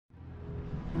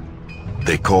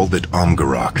They called it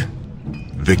Amgarrak.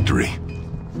 Victory.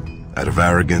 Out of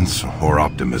arrogance or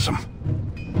optimism.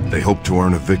 They hoped to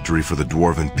earn a victory for the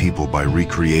Dwarven people by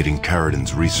recreating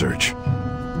Caridin's research.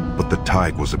 But the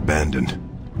Thaig was abandoned.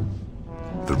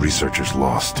 The researchers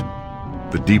lost.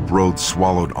 The deep road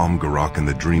swallowed Amgarrak in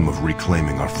the dream of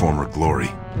reclaiming our former glory.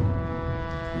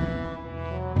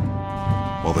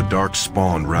 While the dark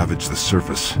spawn ravaged the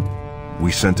surface,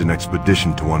 we sent an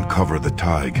expedition to uncover the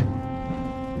Thaig.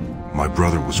 My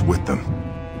brother was with them.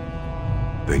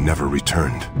 They never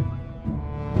returned.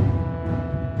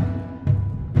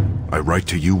 I write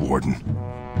to you, Warden,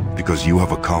 because you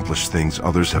have accomplished things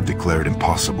others have declared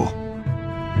impossible.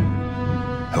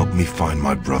 Help me find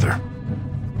my brother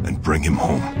and bring him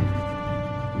home.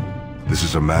 This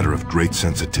is a matter of great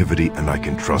sensitivity, and I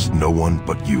can trust no one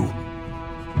but you.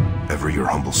 Ever your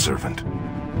humble servant,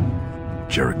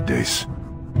 Jarek Dace.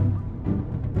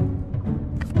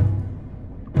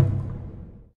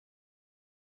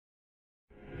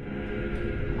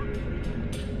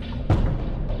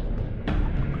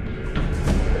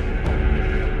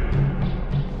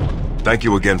 Thank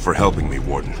you again for helping me,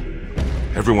 Warden.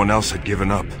 Everyone else had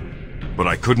given up, but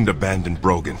I couldn't abandon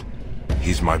Brogan.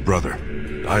 He's my brother.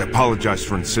 I apologize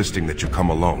for insisting that you come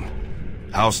alone.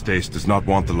 House Dace does not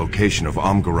want the location of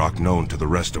Amgarrak known to the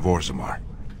rest of Orzammar.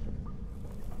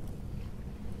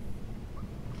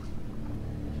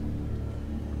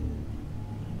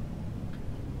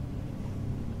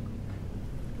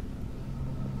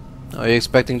 Are you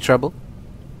expecting trouble?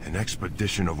 An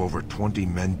expedition of over 20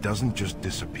 men doesn't just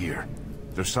disappear.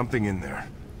 There's something in there.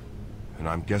 And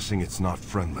I'm guessing it's not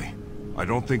friendly. I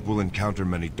don't think we'll encounter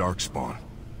many Darkspawn.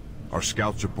 Our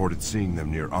scouts reported seeing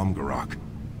them near Amgarrak,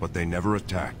 but they never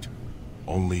attacked.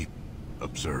 Only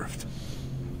observed.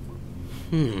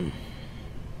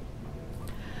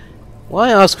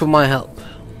 Why ask for my help?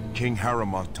 King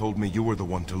Harrimont told me you were the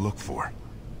one to look for.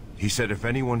 He said if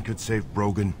anyone could save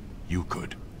Brogan, you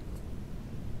could.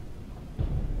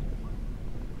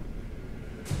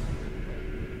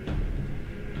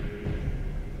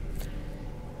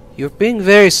 You're being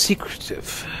very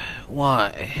secretive.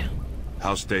 Why?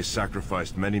 House Dace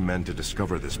sacrificed many men to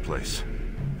discover this place.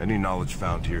 Any knowledge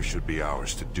found here should be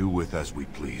ours to do with as we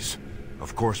please.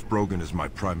 Of course, Brogan is my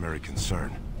primary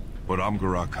concern, but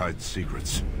Amgarrak hides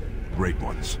secrets. Great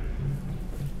ones.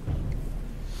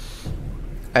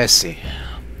 I see.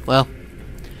 Well,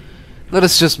 let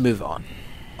us just move on.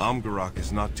 Amgarrak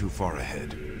is not too far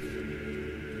ahead.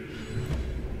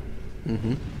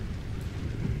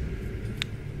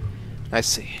 I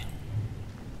see.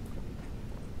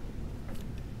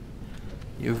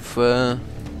 You've brought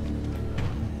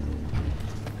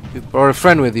a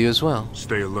friend with you as well.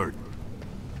 Stay alert.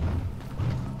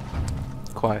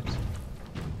 Quiet.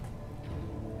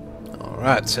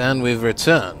 Alright, and we've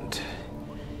returned.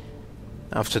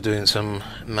 After doing some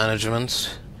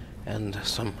management and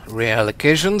some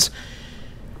reallocations,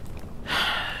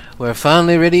 we're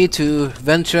finally ready to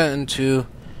venture into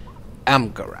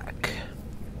Amgarrak.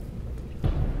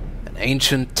 An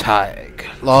ancient Thaig,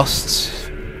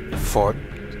 lost from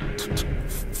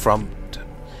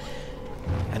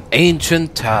an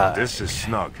ancient Thaig. This is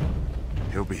Snug.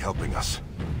 He'll be helping us.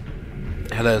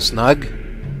 Hello, Snug.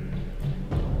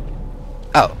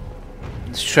 Oh,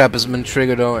 this trap has been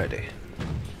triggered already.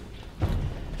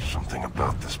 Something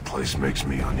about this place makes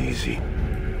me uneasy.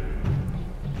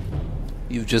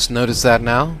 You've just noticed that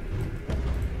now?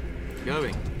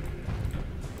 Going.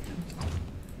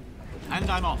 And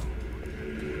I'm off.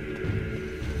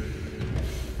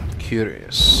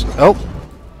 Curious. Oh!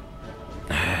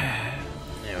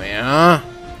 There we are.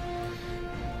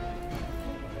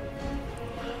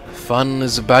 Fun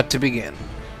is about to begin.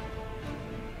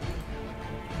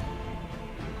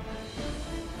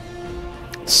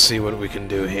 Let's see what we can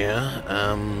do here.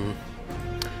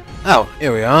 Oh,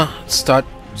 here we are. Let's start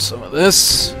some of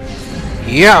this.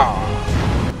 Yeah!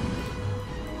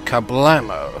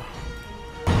 Kablamo.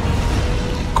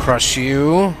 Crush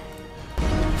you.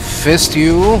 Fist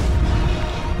you.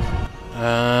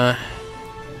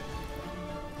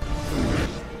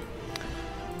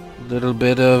 Little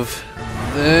bit of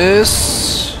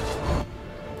this.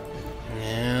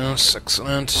 Yes,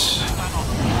 excellent.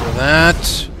 Bit of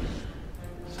that.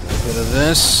 A bit of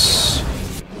this.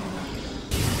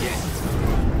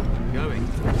 Going.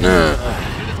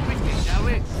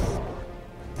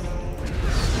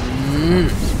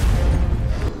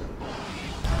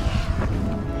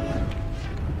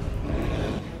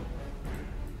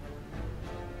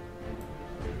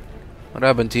 What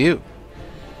happened to you?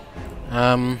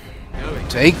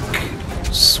 Take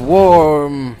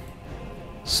swarm,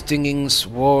 stinging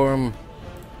swarm.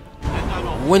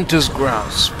 Winter's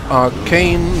Grasp,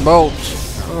 Arcane Bolt,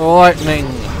 Lightning,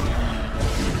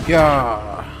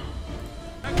 yeah,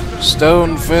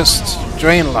 Stone Fist,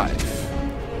 Drain Life.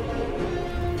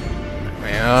 There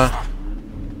we are.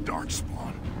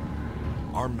 Darkspawn.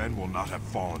 Our men will not have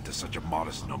fallen to such a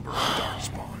modest number of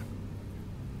Darkspawn.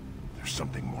 There's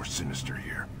something more sinister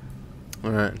here.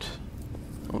 Alright.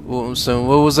 So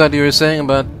what was that you were saying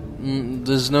about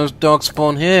there's no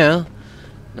Darkspawn here?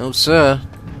 No sir.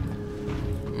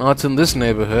 Not in this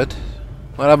neighborhood.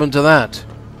 What happened to that?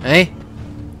 Eh?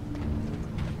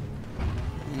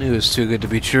 Knew it was too good to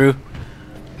be true.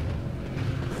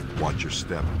 Watch your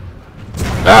step.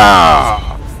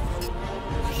 Ah!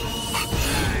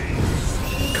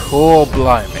 Core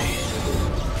blimey.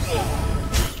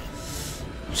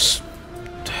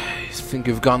 You think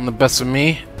you've gotten the best of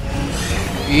me?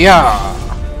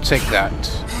 Yeah! Take that.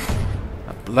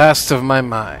 A blast of my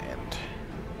mind.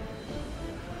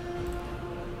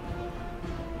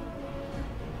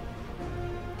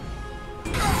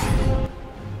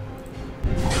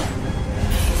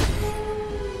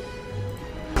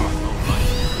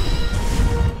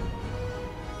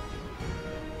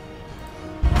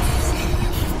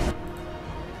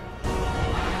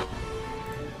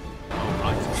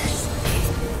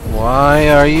 Why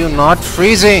are you not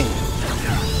freezing?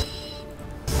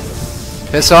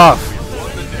 Piss off.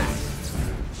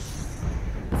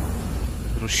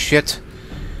 Little shit.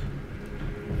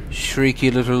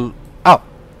 Shrieky little... Oh!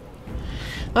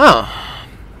 Oh!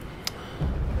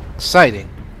 Exciting.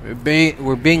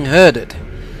 We're being herded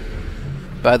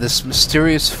by this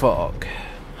mysterious fog.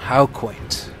 How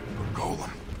quaint. A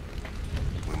golem.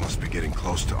 We must be getting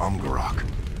close to Amgarrak.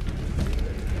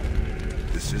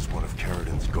 This is one of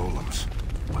Caridin's golems,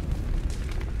 but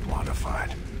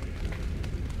modified.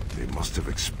 They must have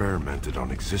experimented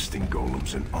on existing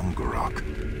golems in Amgarrak.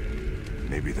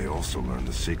 Maybe they also learned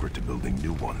the secret to building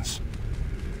new ones.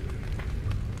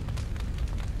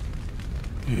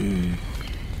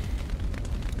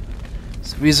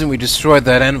 It's the reason we destroyed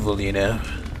that anvil, you know.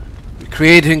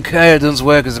 Creating Caridin's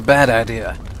work is a bad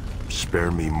idea.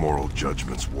 Spare me moral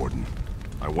judgments, Warden.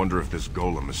 I wonder if this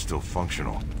golem is still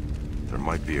functional. There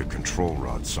might be a control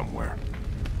rod somewhere.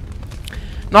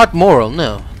 Not moral,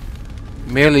 no.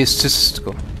 Merely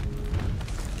statistical.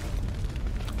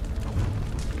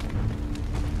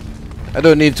 I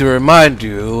don't need to remind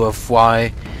you of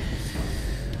why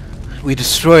we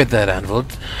destroyed that anvil,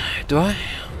 do I?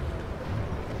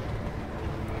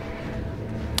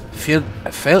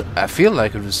 I feel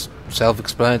like it was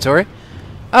self-explanatory.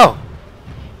 Oh.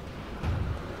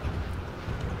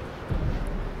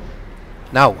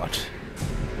 Now what?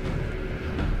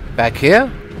 Back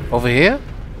here? Over here?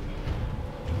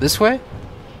 This way?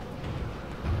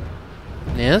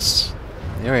 Yes.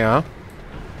 Here we are.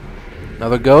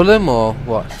 Another golem or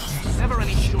what? Never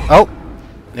any short. Oh!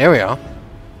 There we are.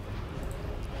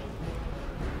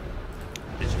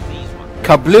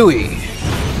 Kablooey!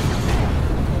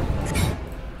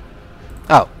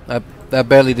 Oh, that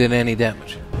barely did any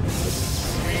damage.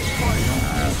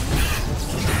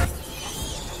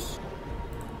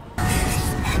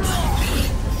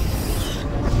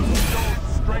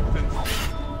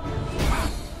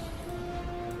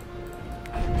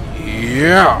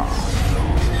 Yeah!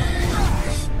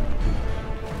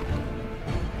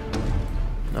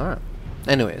 Alright.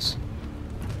 Anyways.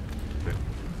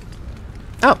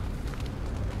 Oh!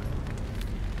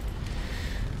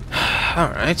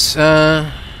 Alright,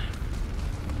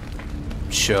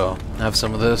 sure. Have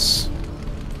some of this.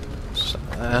 So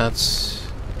that's...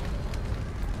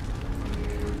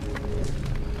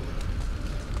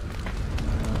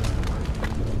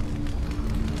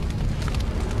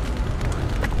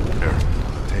 There,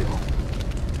 table.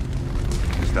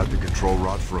 Is that the control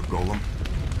rod for a golem?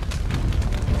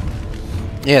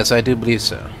 Yes, I do believe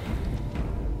so.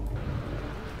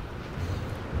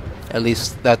 At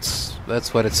least that's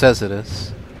what it says it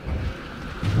is.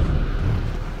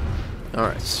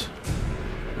 Alright.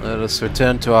 Let us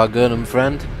return to our Golem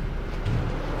friend.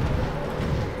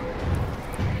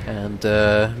 And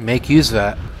make use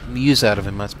out of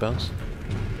him, I suppose.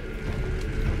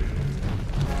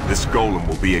 This golem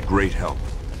will be a great help.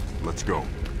 Let's go.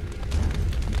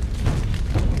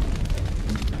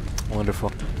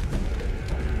 Wonderful.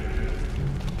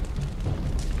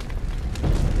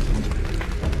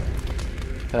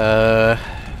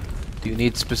 Do you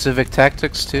need specific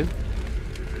tactics too?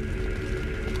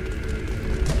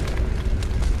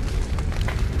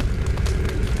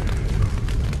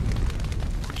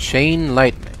 Chain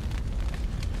lightning.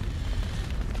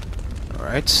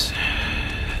 Alright.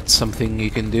 It's something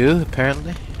you can do,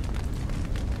 apparently.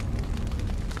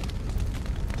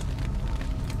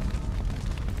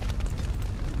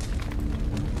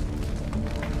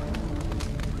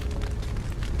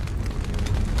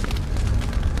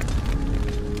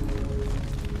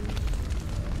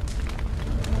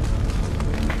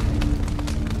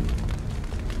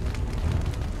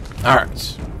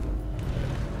 Alright.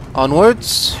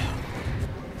 Onwards.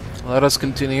 Let us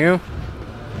continue.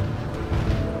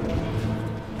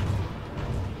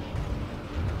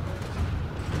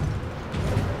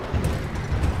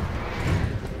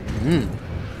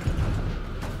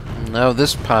 Now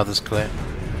this path is clear.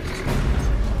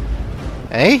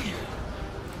 Eh?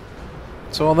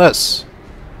 What's all this?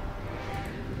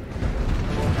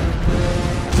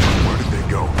 Where did they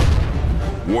go?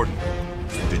 Warden,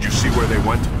 did you see where they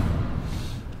went?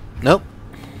 Nope.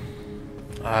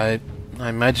 I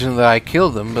imagine that I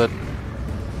killed them, but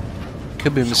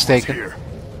could be mistaken. Here.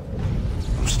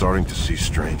 I'm starting to see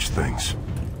strange things.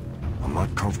 I'm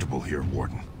not comfortable here,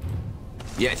 Warden.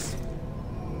 Yes.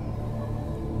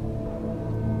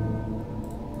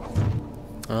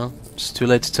 Well, it's too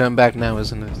late to turn back now,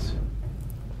 isn't it?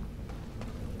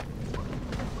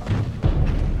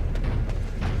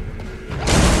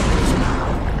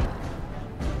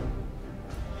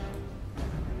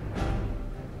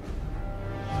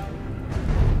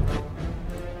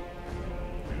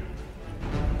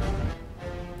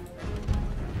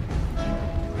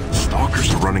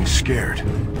 Stalkers are running scared.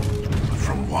 But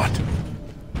from what?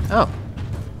 Oh.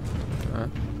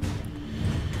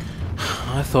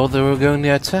 I thought they were going to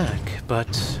attack,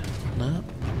 but no.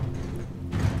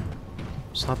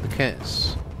 It's not the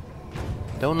case.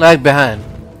 Don't lag behind.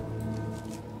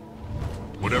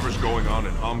 Whatever's going on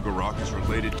in Amgarrak is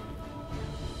related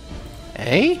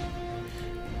Eh?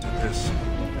 to this,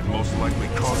 and most likely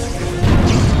causing it.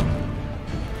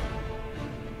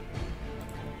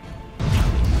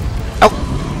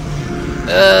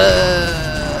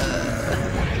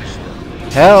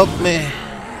 Help me.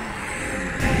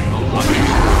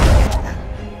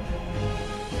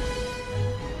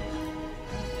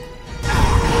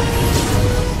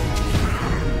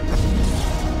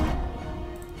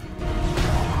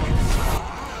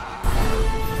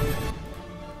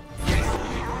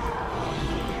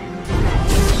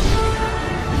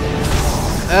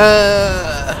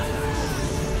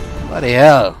 Bloody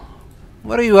hell.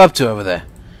 What are you up to over there?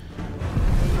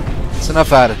 It's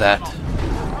enough out of that.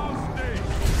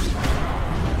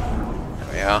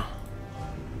 There we are.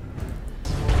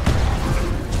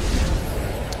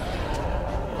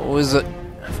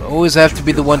 Always have to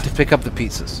be the one to pick up the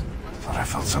pieces. Thought I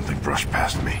felt something brush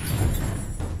past me.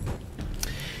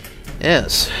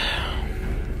 Yes.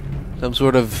 Some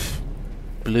sort of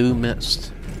blue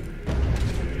mist.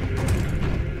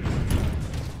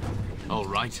 All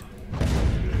right.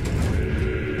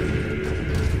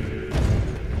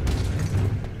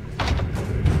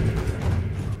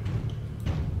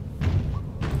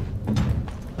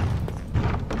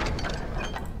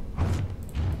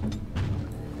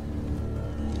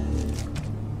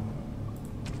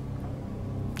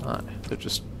 They're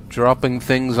just dropping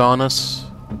things on us.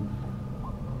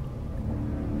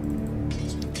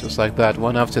 Just like that,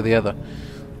 one after the other.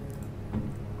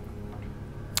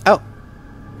 Oh!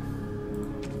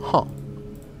 Huh.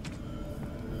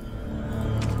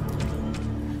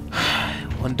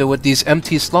 Wonder what these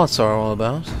empty slots are all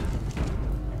about.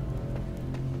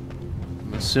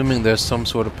 I'm assuming there's some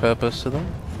sort of purpose to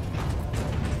them.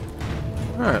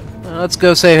 Alright, let's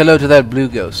go say hello to that blue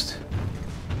ghost.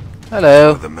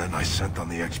 Hello. The men I sent on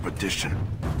the expedition.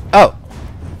 Oh,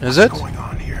 is it? What's going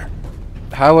on here?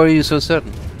 How are you so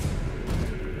certain?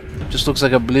 Just looks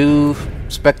like a blue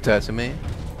spectre to me.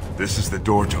 This is the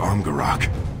door to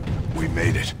Amgarrak. We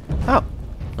made it. Oh,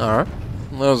 alright.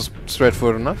 That was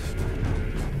straightforward enough.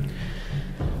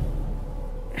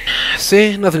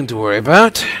 See, nothing to worry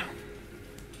about.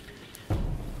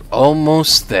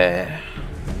 Almost there.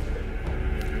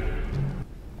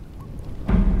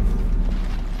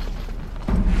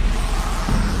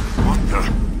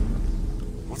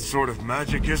 What sort of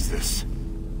magic is this?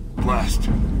 Blast.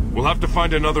 We'll have to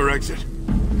find another exit.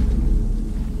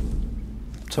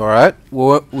 It's alright.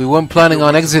 We weren't planning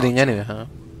on exiting anyway, huh?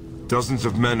 Dozens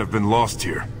of men have been lost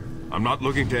here. I'm not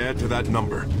looking to add to that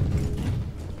number.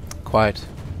 Quite.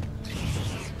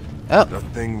 Oh. That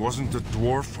thing wasn't a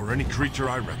dwarf or any creature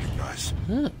I recognize.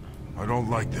 I don't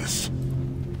like this.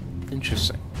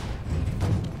 Interesting.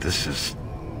 This is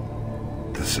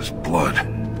blood.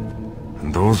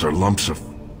 And those are lumps of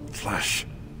flesh.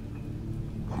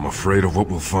 I'm afraid of what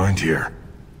we'll find here.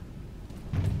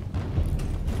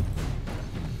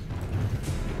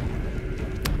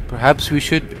 Perhaps we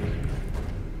should be.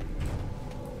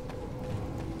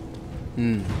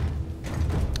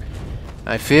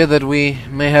 I fear that we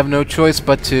may have no choice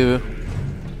but to...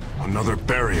 Another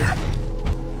barrier.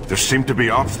 There seem to be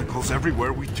obstacles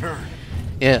everywhere we turn.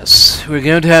 Yes, we're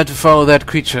going to have to follow that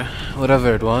creature,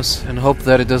 whatever it was, and hope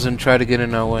that it doesn't try to get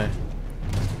in our way.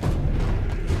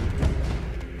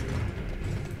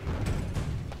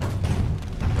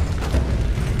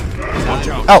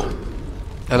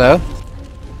 Hello?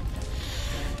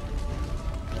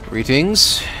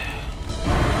 Greetings.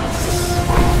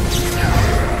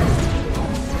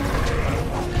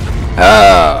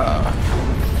 Ah!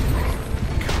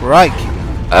 Crikey.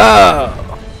 Ah!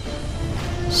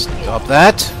 Stop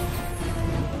that.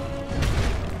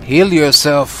 Heal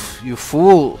yourself, you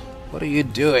fool. What are you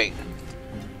doing?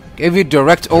 Gave you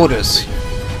direct orders.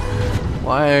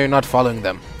 Why are you not following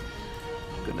them?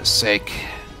 Goodness sake.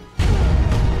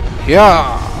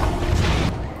 Yeah.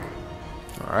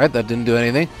 Alright, that didn't do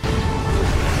anything.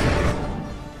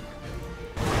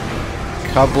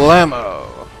 Kablamo.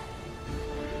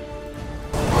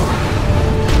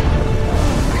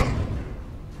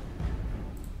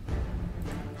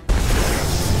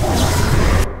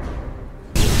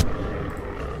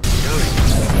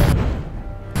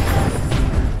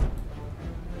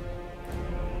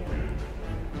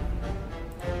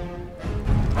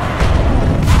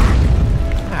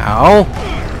 Ow.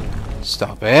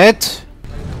 Stop it.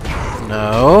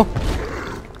 No.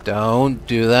 Don't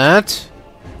do that.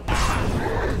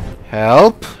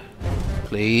 Help.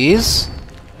 Please.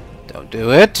 Don't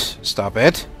do it. Stop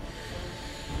it.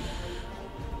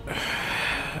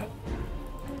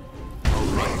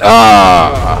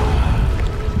 Ah!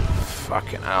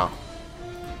 Fucking hell.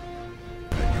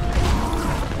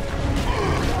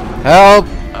 Help!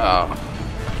 Oh.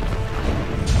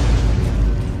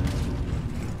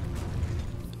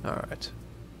 Alright.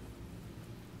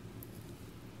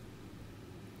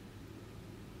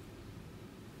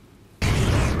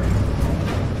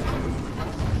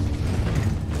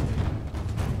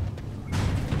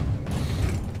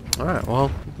 Alright,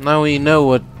 well, now we know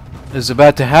what is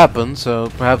about to happen, so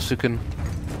perhaps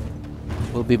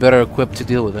we'll be better equipped to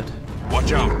deal with it.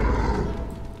 Watch out!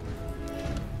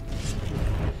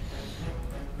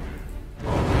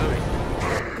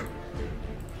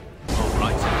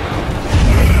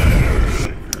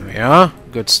 There we are.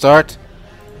 Good start.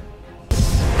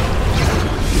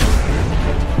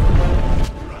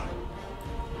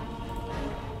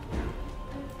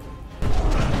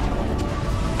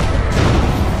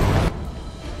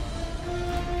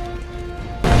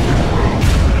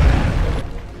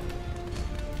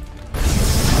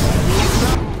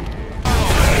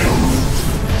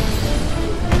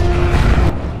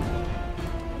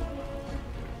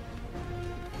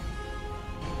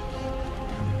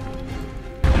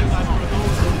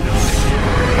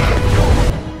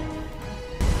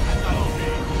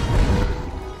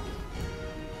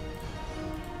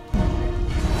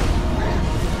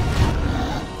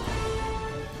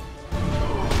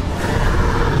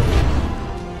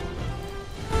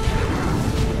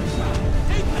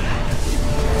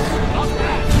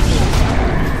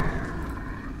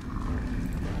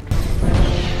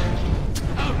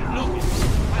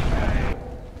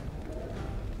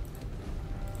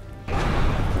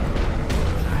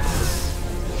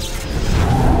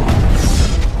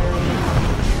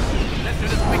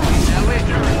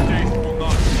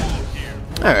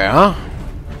 There we are.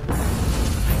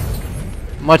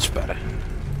 Much better.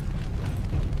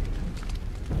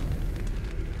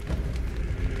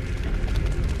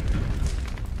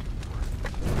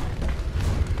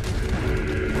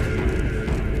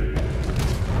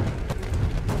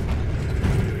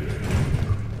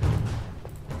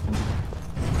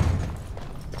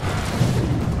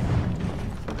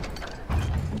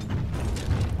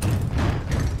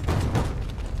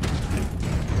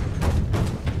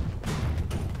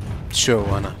 Sure,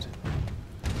 why not?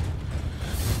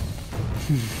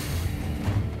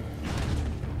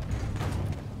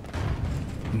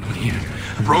 Not here.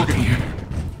 Broken here.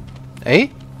 Eh?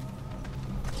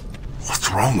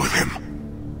 What's wrong with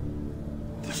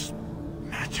him? This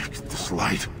magic, this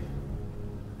light.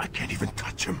 I can't even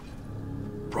touch him.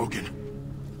 Brogan.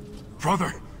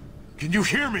 Brother, can you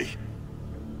hear me?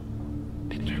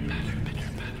 Bitter patter, bitter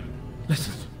patter.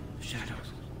 Listen.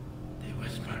 Shadows. They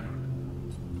whisper.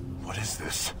 What is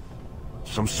this?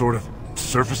 Some sort of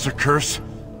surfacer curse?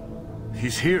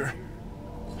 He's here.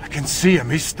 I can see him.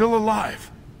 He's still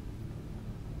alive.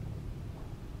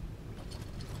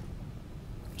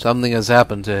 Something has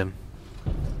happened to him.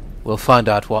 We'll find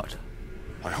out what.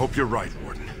 I hope you're right,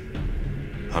 Warden.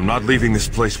 I'm not leaving this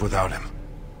place without him.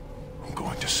 I'm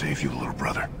going to save you, little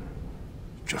brother.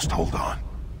 Just hold on.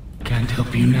 Can't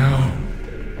help you now.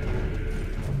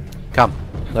 Come,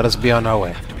 let us be on our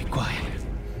way. Have to be quiet.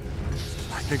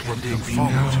 I think we're being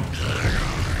Can't help you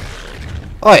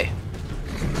followed. Oi!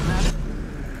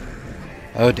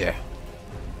 Oh dear.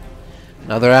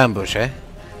 Another ambush, eh?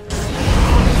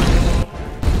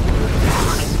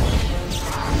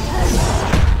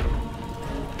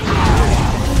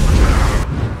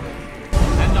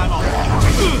 And I'm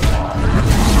off.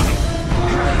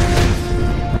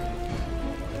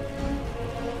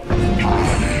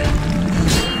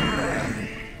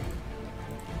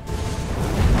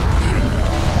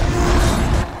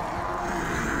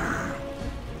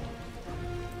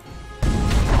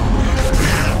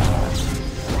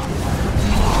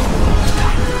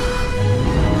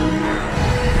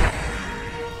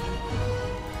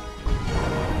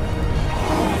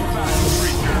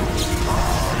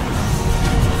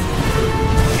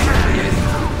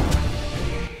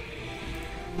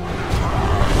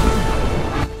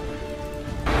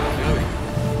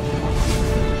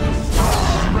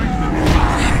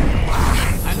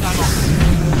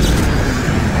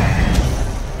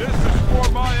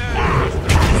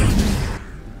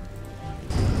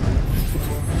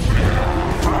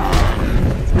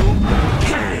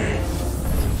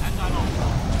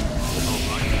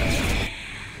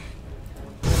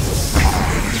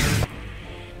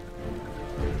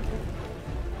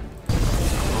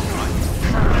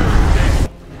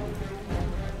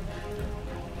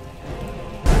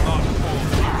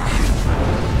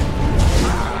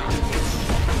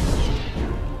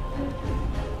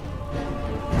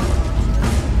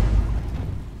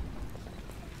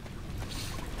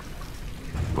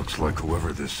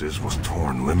 Whoever this is was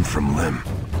torn limb from limb.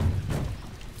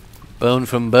 Bone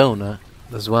from bone,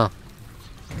 as well.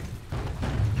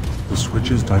 The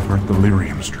switches divert the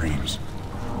lyrium streams,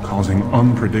 causing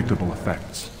unpredictable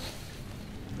effects.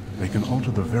 They can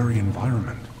alter the very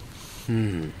environment.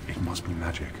 It must be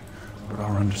magic, but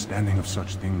our understanding of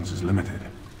such things is limited.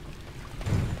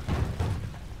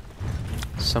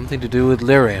 Something to do with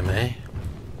lyrium, eh?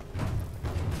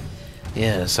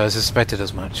 Yes, I suspected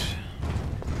as much.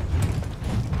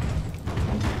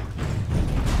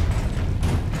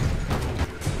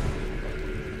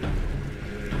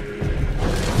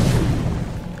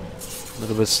 A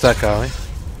little bit stuck, are we?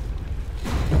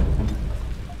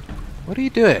 What are you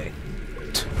doing?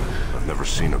 I've never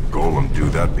seen a golem do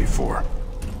that before.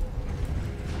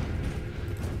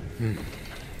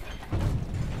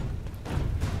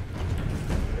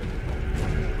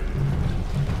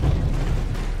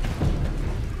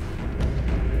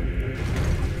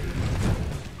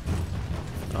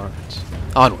 Alright.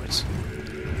 Onwards.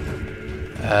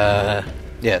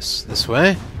 Yes, this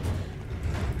way.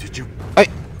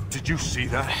 Did you see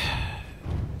that?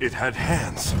 It had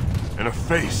hands and a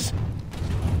face.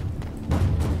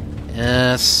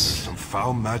 Yes. Some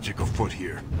foul magic afoot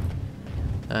here.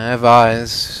 I have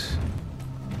eyes.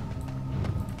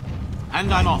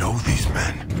 And I'm I off. know these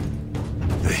men.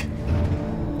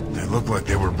 They look like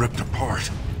they were ripped apart.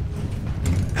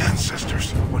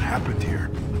 Ancestors, what happened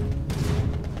here?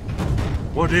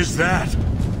 What is that?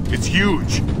 It's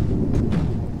huge.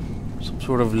 Some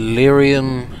sort of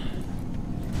lyrium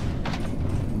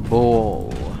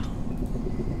ball.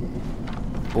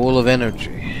 Ball of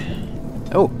energy.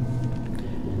 Oh.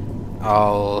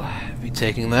 I'll be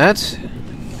taking that.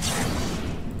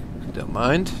 Don't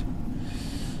mind.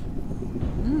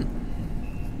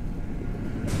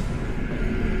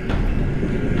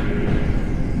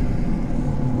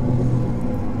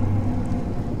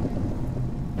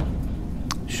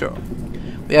 Sure.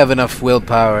 We have enough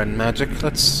willpower and magic.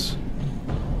 Let's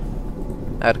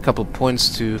add a couple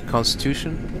points to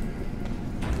Constitution.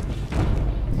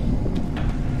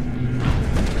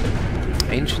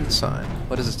 Ancient sign.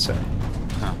 What does it say?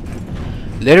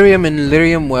 Lyrium in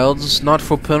lyrium wells, not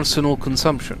for personal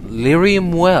consumption.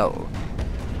 Lyrium well.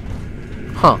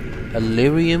 Huh. A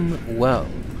lyrium well.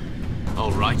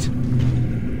 All right.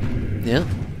 Yeah.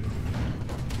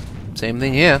 Same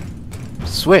thing here.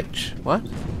 Switch. What?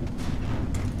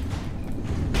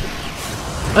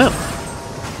 Oh.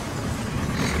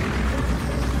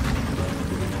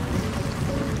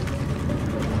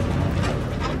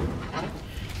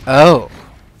 Oh.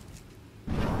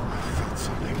 I felt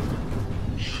something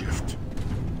shift.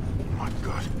 My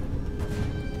gut.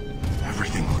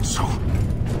 Everything looked so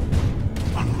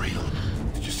unreal.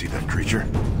 Did you see that creature?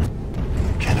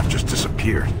 It can't have just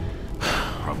disappeared.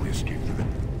 Probably escaped with it.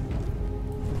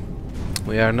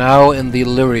 We are now in the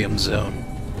lyrium zone.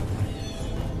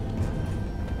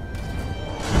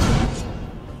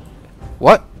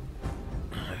 What?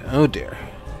 Oh dear.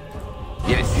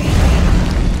 Yes.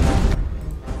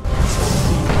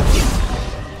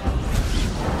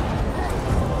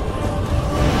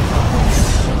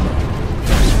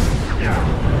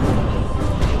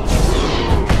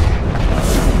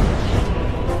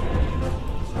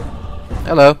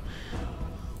 Hello.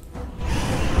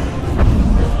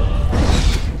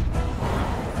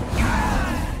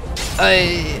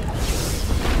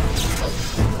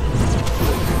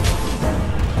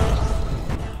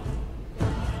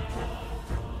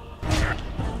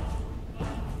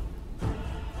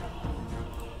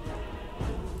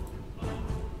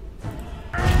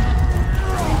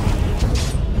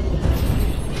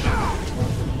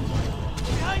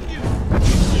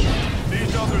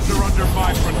 These others are under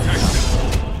my protection.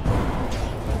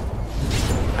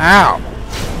 Ow!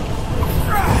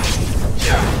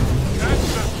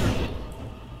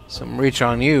 Some reach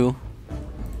on you.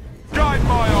 Guide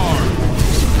my arm.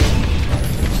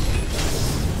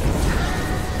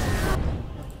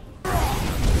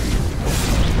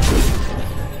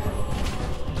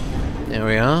 There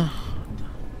we are.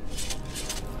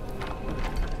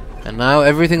 And now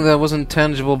everything that wasn't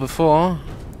tangible before,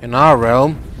 in our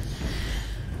realm,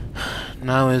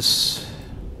 now is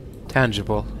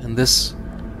tangible in this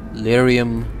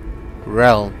lyrium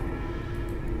realm.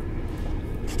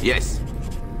 Yes.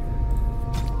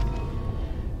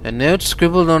 A note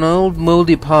scribbled on old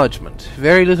moldy parchment.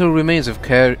 Very little remains of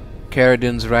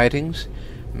Caridin's writings.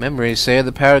 Memories say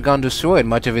the Paragon destroyed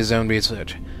much of his own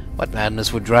research. What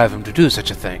madness would drive him to do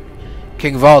such a thing?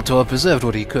 King Valtor preserved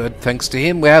what he could. Thanks to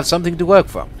him, we have something to work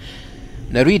from.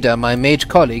 Nerida, my mage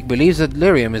colleague, believes that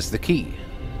lyrium is the key.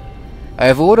 I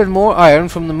have ordered more iron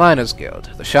from the Miners' Guild.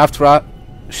 The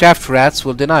shaft rats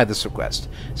will deny this request,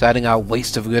 citing our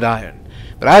waste of good iron.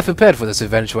 But I have prepared for this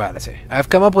eventuality. I have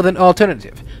come up with an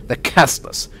alternative. The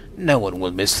castless. No one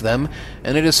will miss them,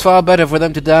 and it is far better for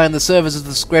them to die in the service of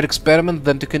this great experiment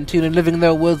than to continue living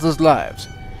their worthless lives.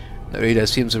 Narita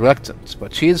seems reluctant,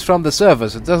 but she is from the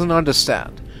service and doesn't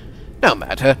understand. No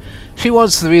matter. She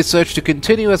wants the research to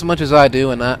continue as much as I do,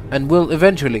 and will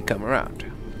eventually come around.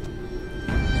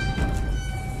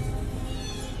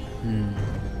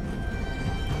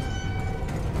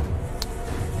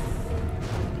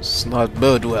 It's not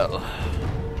bode well.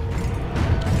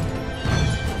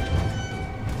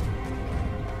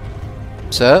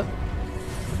 Sir?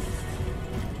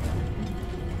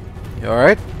 You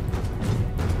alright?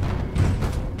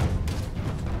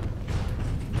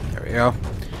 There we go.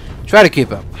 Try to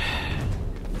keep up.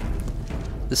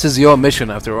 This is your mission,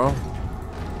 after all.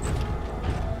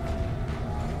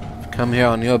 I've come here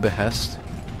on your behest.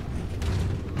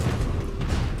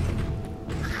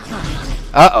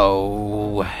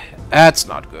 Uh-oh. That's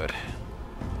not good.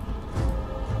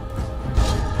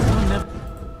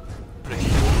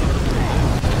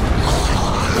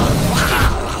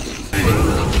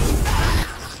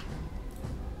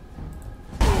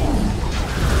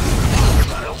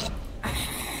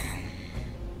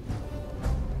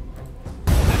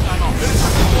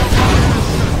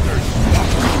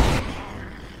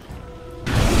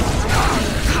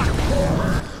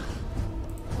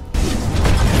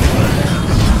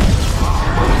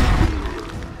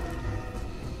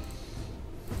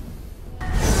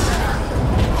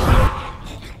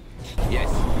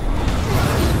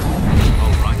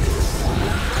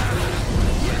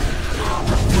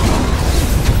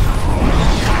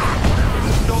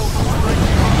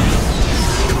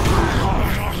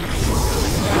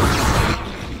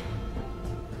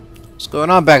 What's going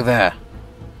on back there?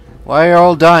 Why are you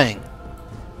all dying?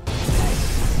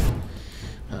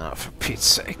 Oh, for Pete's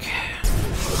sake.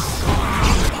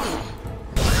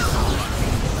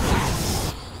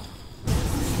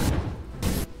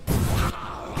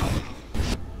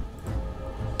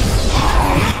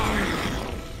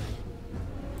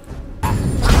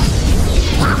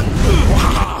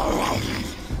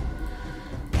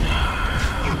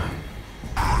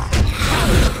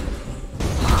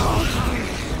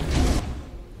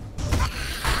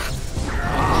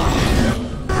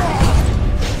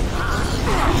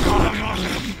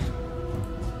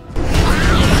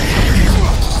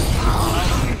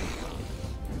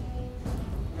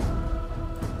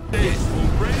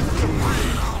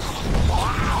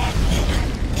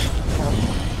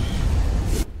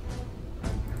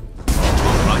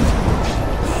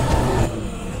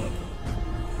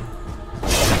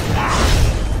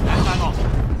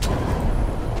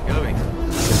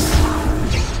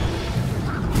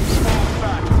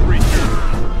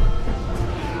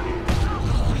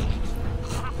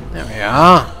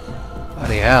 Yeah?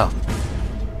 Bloody hell.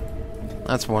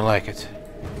 That's more like it.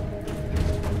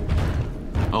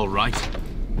 All right.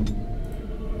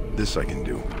 This I can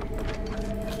do.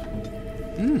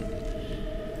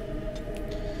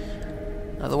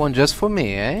 Another one just for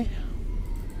me, eh?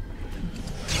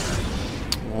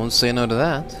 Won't say no to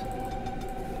that.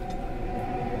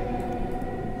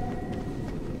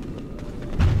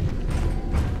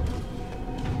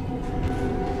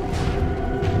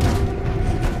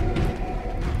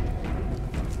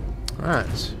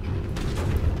 Alright.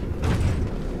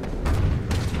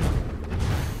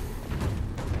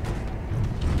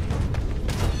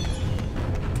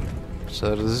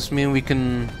 So does this mean we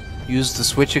can use the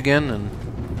switch again and...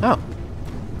 Oh.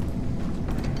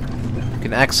 We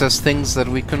can access things that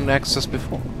we couldn't access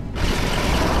before.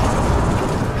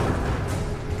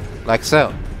 Like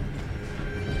so.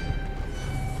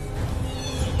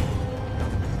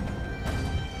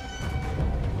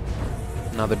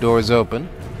 Now the door is open.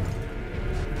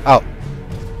 Oh.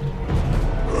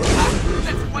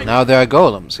 Now there are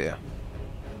golems here.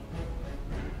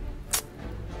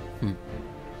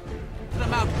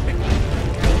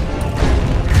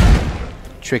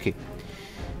 Tricky.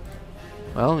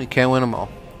 Well, you can't win them all.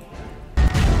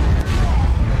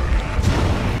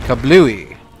 Kablooey.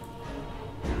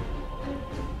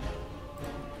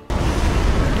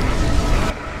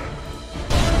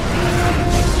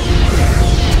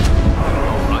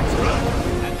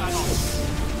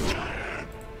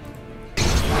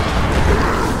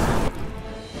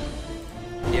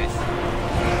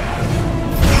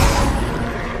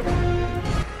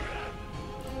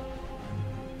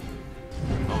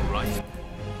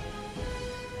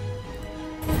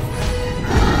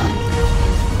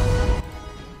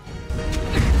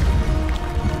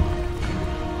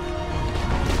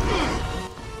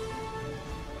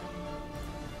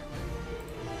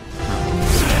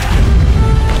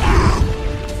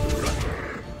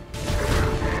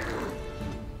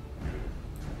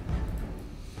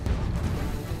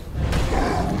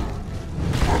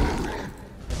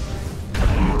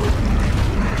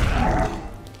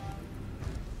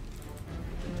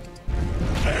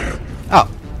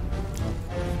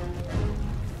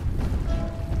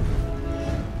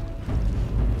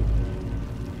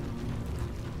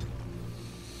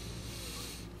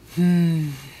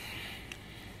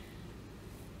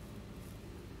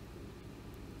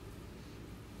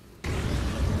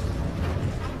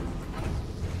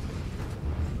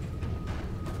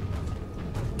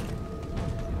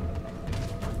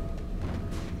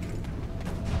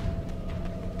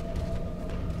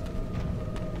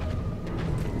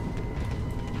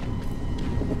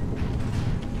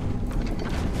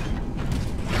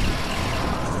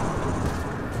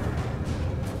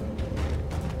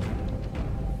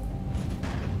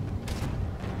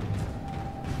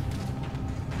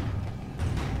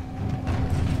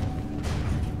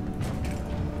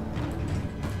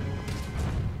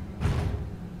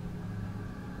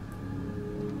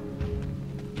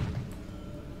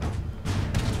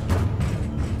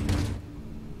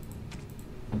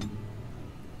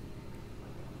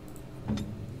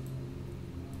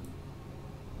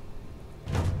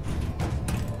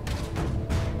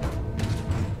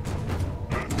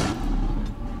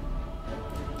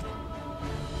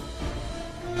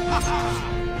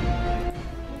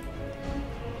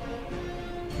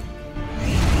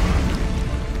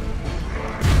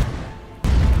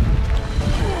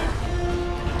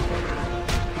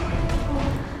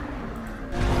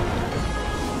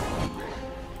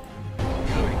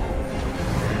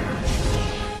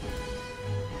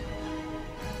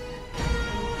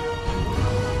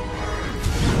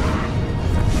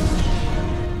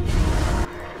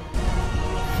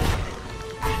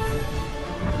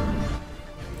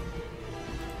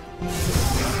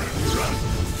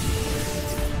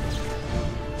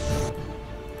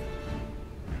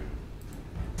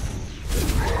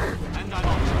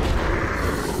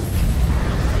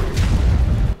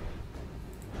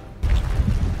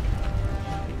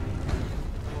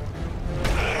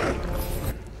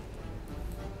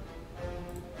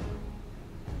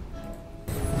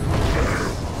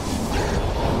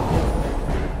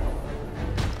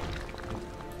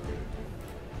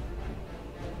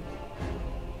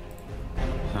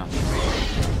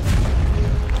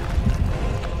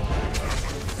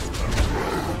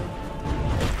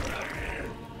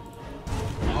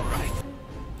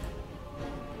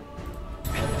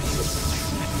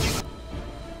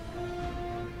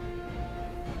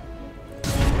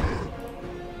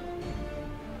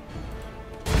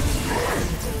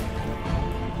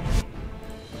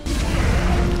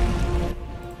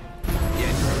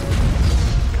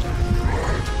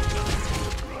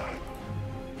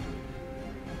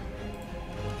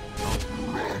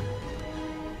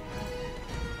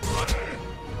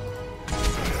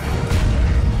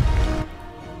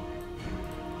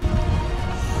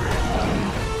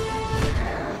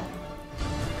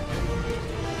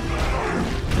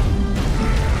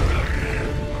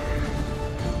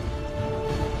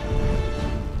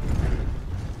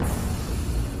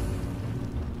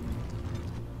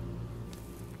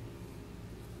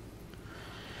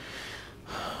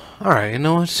 Alright, you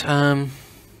know what?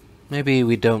 Maybe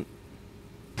we don't...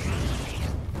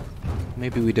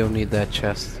 Maybe we don't need that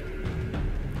chest.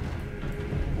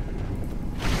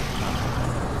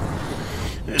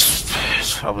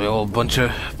 It's probably all bunch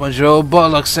of old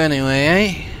bollocks anyway,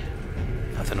 eh?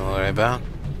 Nothing to worry about.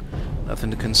 Nothing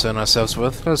to concern ourselves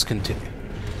with. Let's continue.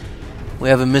 We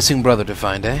have a missing brother to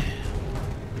find, eh?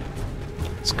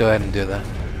 Let's go ahead and do that.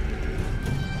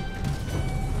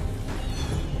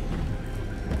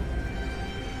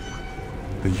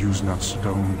 They use not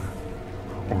stone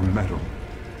or metal,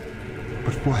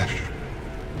 but flesh.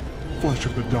 Flesh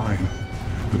of the dying,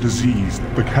 the diseased,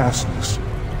 the castless.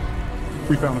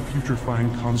 We found a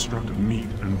putrefying construct of meat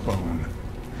and bone.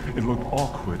 It looked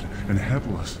awkward and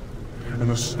headless, and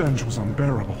the stench was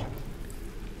unbearable.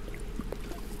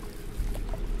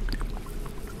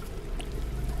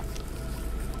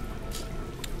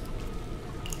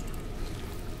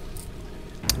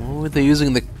 What were they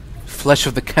using the flesh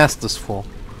of the castless for?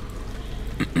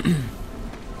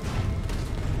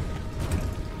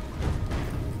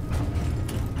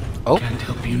 Oh. Can't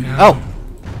help you now. Oh.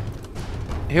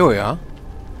 Here we are.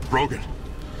 Brogan,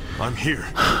 I'm here.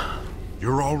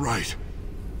 You're all right.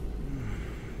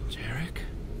 Derrick?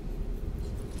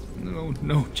 No,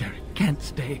 no, Derrick. Can't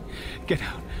stay. Get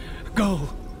out. Go.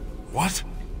 What?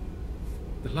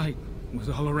 The light was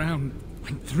all around.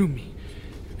 Went through me.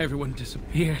 Everyone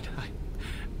disappeared.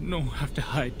 No, have to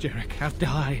hide, Derrick. Have to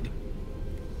hide.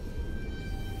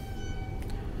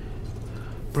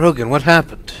 Brogan, what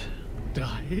happened?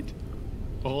 Died?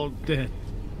 All dead.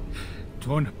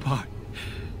 Torn apart.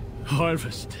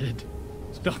 Harvested.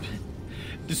 Stop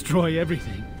it. Destroy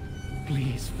everything.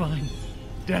 Please find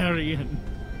Darien.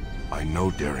 I know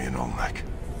Darien Olmec.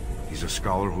 He's a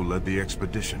scholar who led the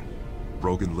expedition.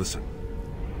 Brogan, listen.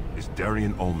 Is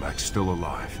Darien Olmec still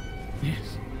alive?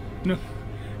 Yes. No.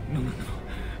 No, no, no.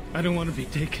 I don't want to be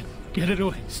taken. Get it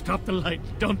away. Stop the light.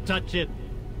 Don't touch it.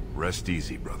 Rest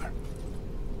easy, brother.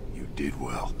 You did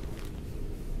well.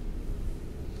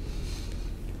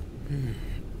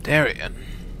 Darien.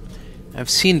 I've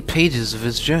seen pages of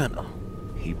his journal.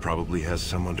 He probably has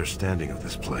some understanding of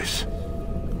this place.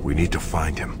 We need to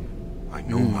find him. I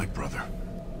know my brother.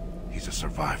 He's a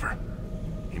survivor.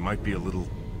 He might be a little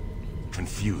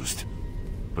confused,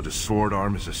 but his sword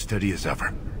arm is as steady as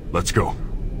ever. Let's go.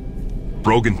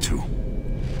 Brogan too.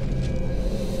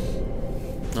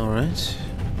 Alright.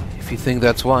 If you think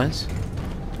that's wise.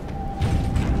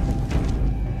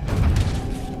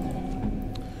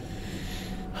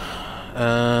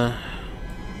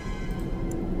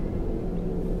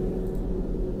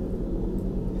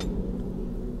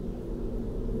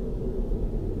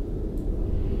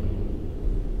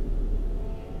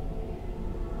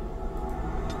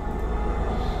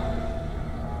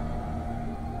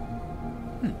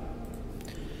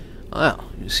 Well,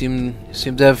 you seem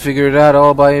to have figured it out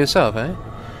all by yourself, eh?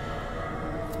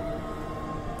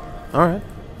 Alright,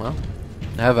 well,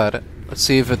 have at it. Let's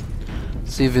see if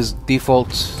his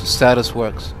default status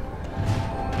works.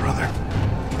 Brother,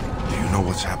 do you know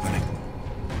what's happening?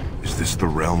 Is this the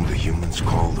realm the humans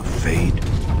call the Fade?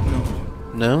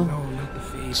 No? No, not the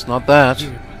Fade. It's not that.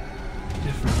 Weird, but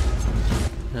different.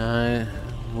 I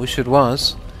wish it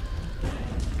was.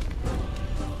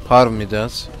 Part of me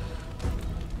does.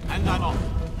 And I'm off.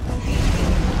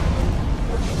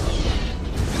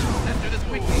 Let's do this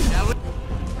quickly, shall we?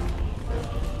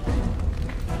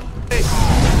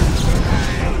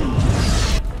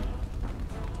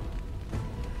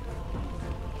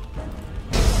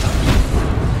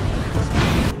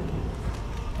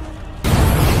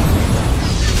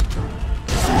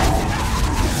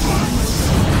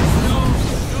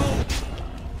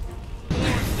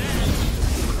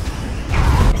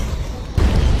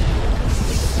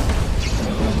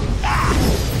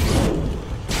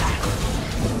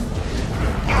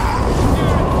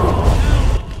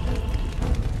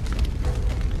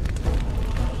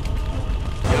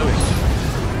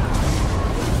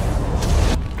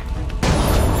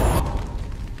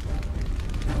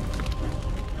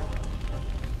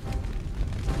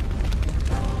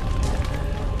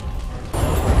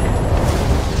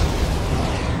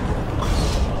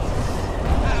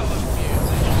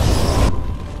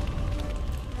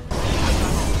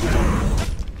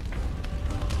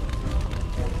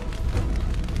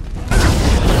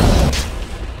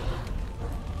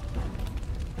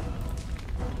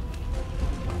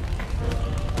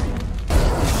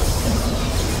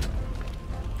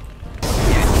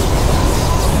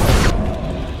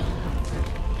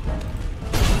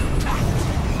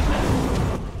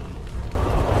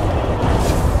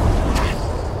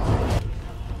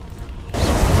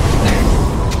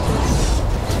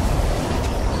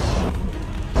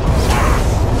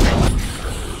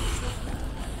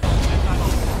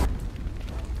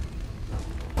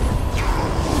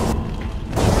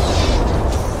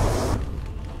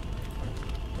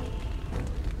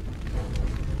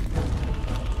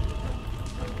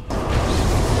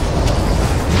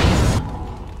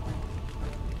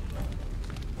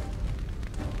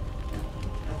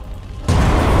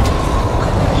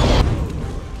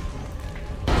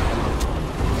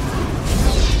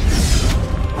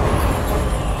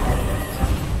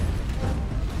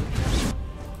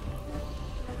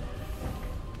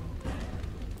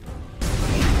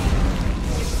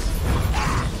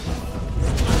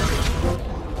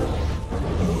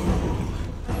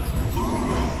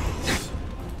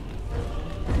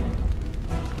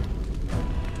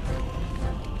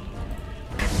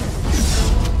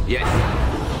 Yes.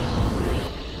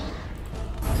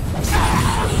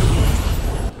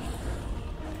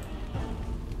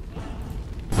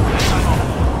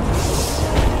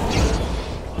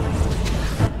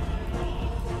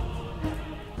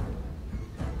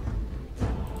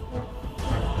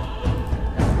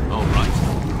 All right.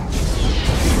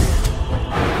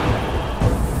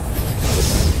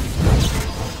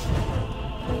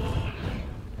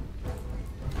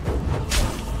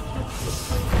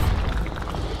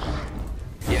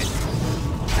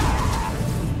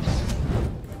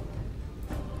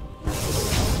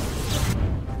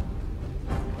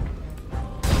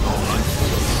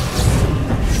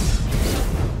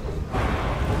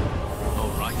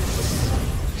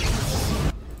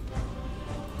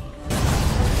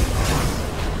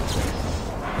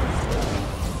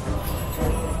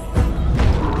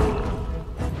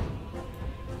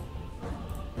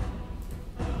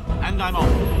 And I'm off.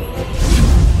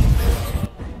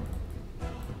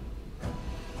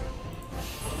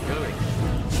 Going.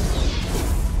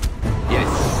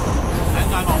 Yes.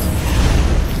 And I'm off.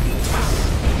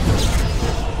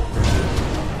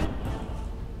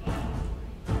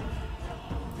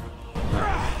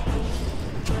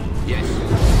 Yes.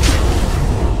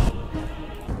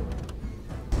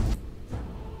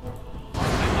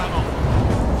 And I'm off.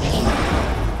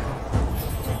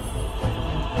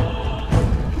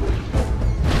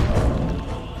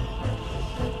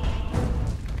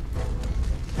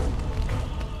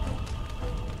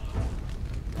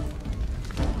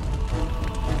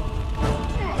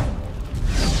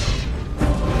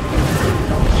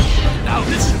 Now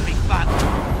this should be fun.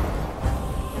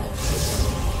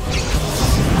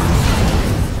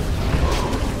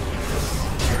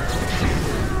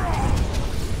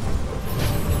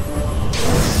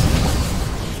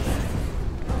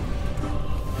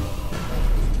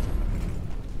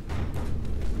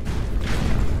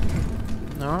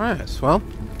 Alright, well,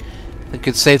 I think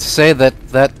it's safe to say that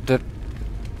did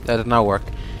not work.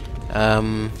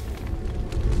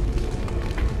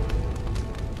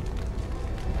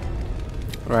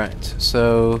 Right,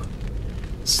 so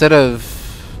instead of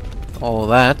all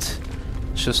that,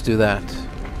 let's just do that.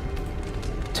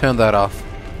 Turn that off.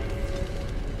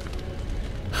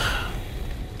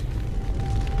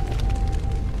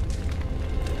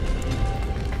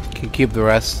 Can keep the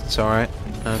rest, it's alright.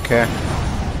 Okay.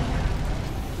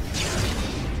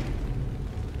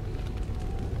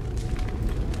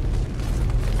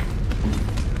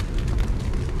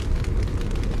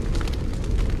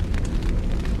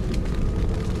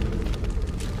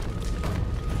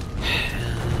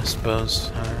 I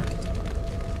suppose. Alright.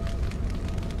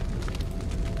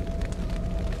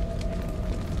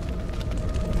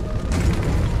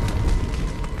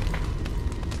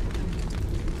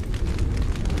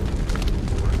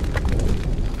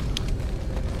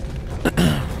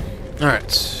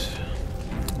 Alright.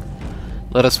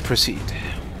 Let us proceed.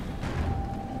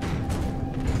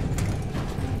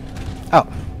 Oh.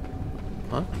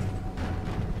 Huh?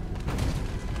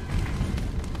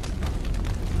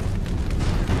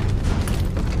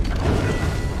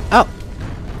 Oh.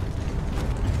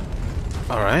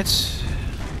 Alright.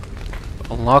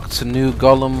 Unlocked a new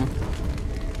golem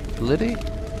ability.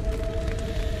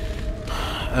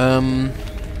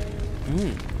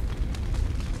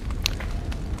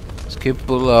 It's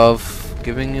capable of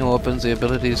giving new weapons the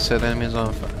ability to set enemies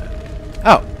on fire.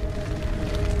 Oh!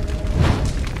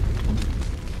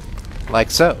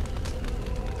 Like so.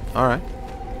 Alright.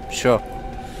 Sure.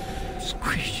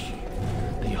 Squish.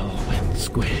 They all went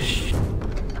squish.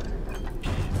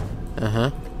 Uh-huh.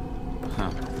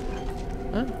 Huh.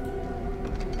 Huh?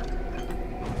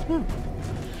 Hmm.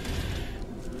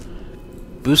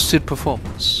 Boosted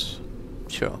performance.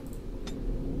 Sure.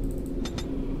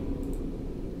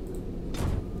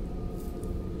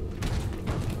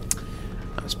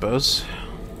 I suppose.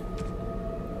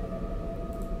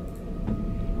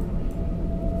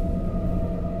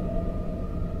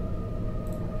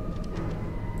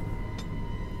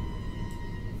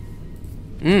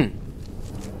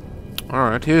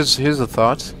 Alright, here's a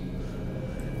thought.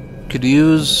 Could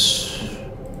use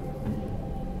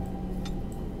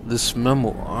this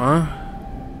memoir.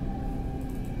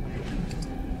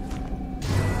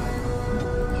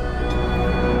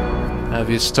 Have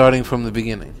you starting from the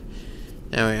beginning.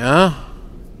 There we are.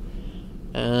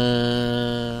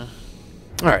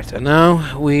 Alright, and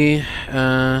now we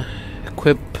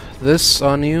equip this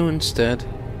on you instead.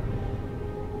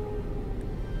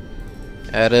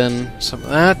 Add in some of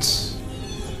that.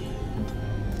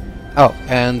 Oh,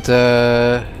 and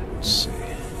let's see.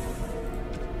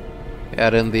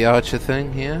 Add in the archer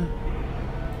thing here.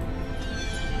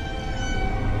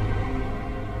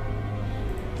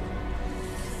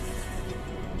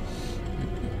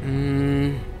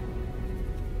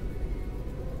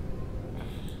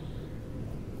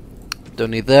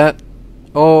 Don't need that.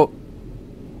 Oh,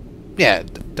 yeah,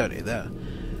 don't need that.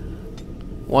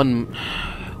 One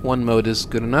mode is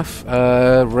good enough.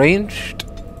 Ranged.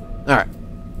 All right.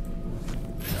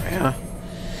 Yeah,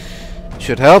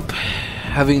 should help.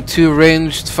 Having 2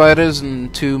 ranged fighters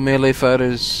and 2 melee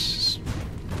fighters,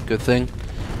 good thing.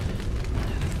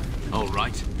 All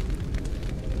right.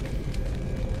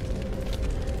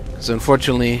 Because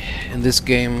unfortunately, in this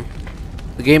game,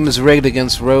 the game is rigged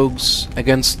against rogues,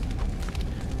 against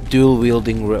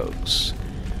dual-wielding rogues.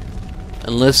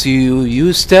 Unless you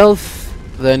use stealth,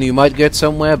 then you might get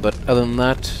somewhere, but other than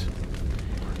that,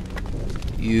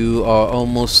 you are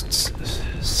almost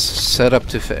set up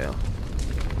to fail.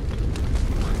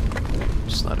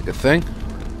 It's not a good thing.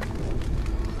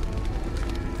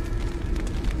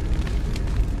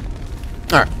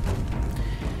 Alright.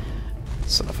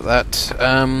 That's enough of that.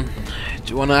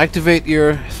 Do you want to activate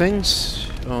your things?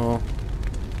 Oh.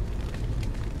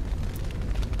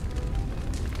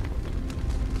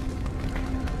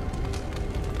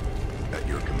 At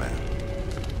your command.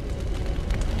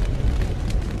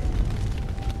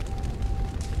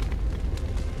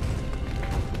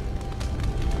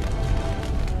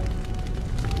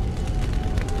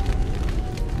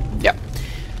 Yeah.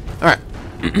 Alright.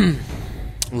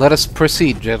 Let us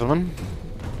proceed, gentlemen.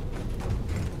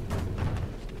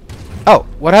 Oh,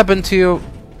 what happened to you?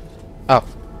 Oh.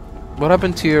 What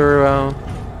happened to your,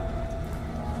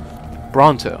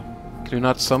 Bronto? Can you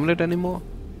not summon it anymore?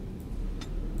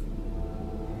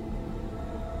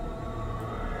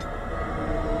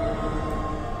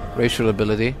 Racial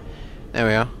ability. There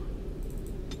we are.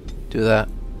 Do that.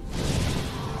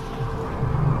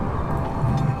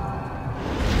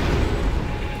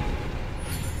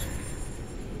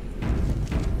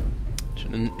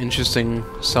 An interesting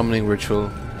summoning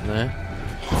ritual there.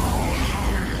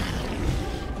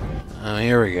 Oh,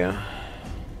 here we go.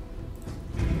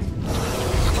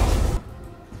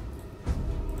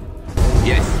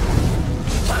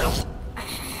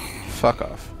 Fuck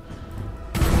off.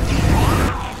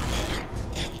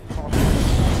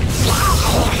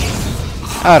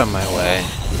 Out of my way.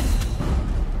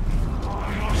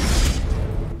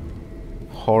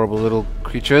 Horrible little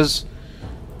creatures.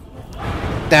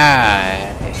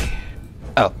 Die.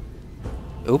 Oh.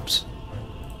 Oops.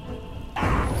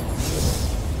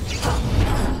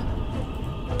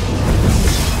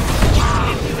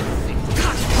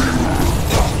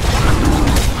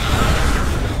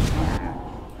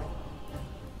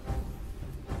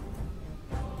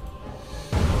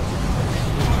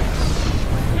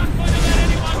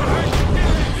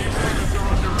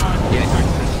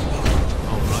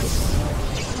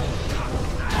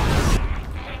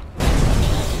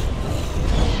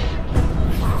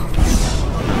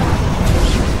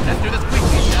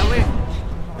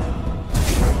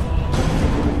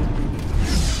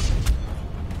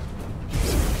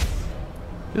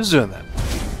 Who's doing that?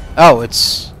 Oh,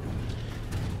 it's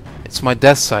my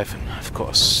death siphon, of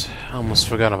course. I almost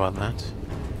forgot about that.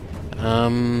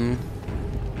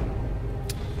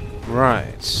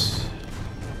 Right.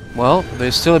 Well,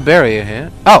 there's still a barrier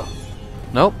here. Oh!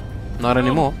 Nope, not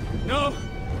anymore. No!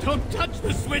 Don't touch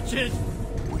the switches!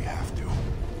 We have to.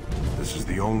 This is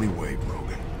the only way,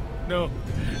 Brogan. No,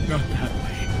 not that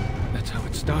way. That's how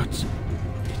it starts.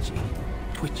 Itchy,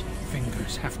 twitchy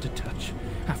fingers have to touch,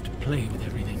 have to play with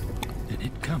everything. Then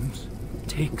it comes,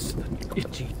 takes the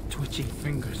itchy, twitchy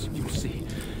fingers. You'll see.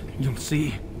 You'll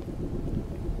see.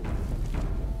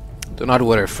 Do not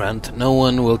worry, friend. No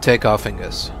one will take our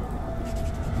fingers.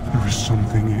 There is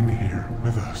something in here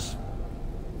with us.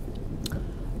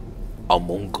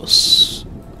 Among us.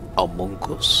 Among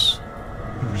us.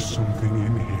 There is something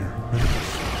in here with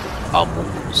us. Among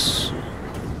us.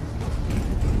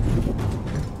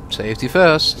 Safety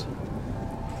first.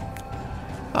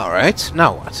 Alright,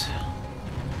 now what?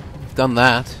 Done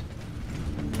that.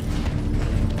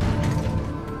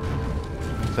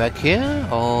 Back here?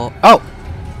 Or... Oh!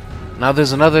 Now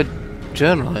there's another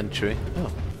journal entry.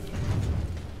 Oh.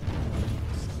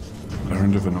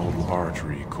 Learned of an old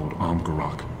largery called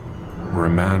Amgarrak, where a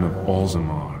man of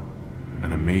Alzamar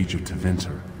and a mage of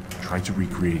Tevinter tried to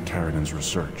recreate Carradin's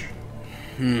research.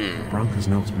 Branka's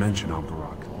notes mention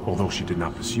Amgarrak, although she did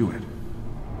not pursue it.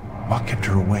 What kept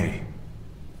her away?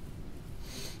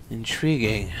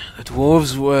 Intriguing. The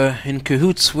dwarves were in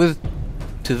cahoots with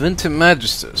Tevinter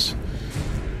magisters.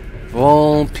 Of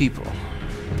all people.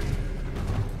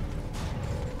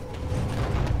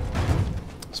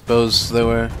 Suppose they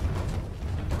were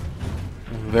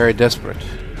very desperate.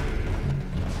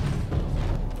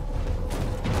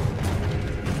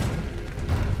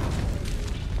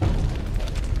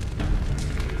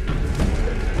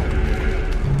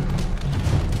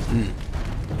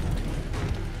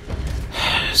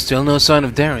 Still no sign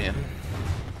of Darien.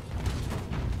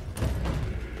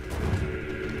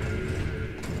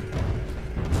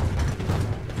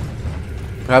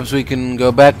 Perhaps we can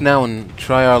go back now and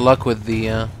try our luck with the,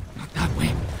 Not that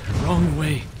way. Wrong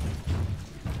way.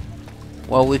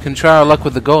 Well, we can try our luck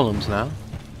with the golems now.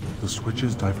 The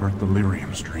switches divert the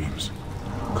lyrium streams,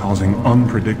 causing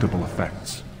unpredictable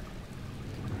effects.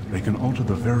 They can alter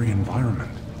the very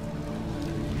environment.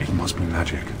 It must be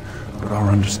magic, but our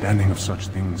understanding of such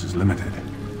things is limited.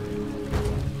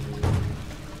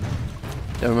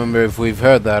 Don't remember if we've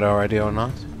heard that already or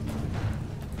not.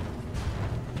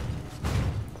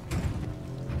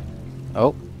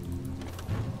 Oh.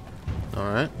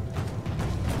 Alright.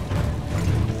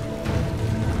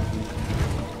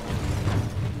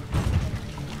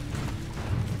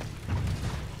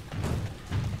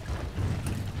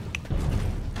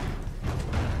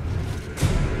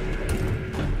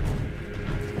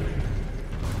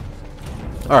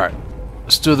 Alright.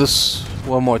 Let's do this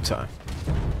one more time.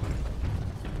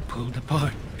 Pulled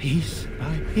apart, piece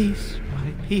by piece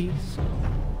by piece.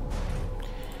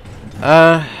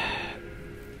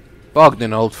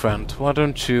 Bogdan, old friend, why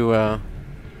don't you,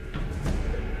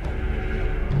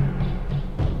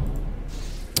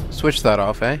 switch that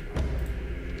off, eh?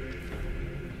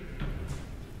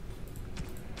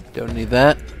 Don't need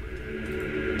that.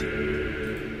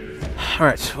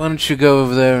 Alright, why don't you go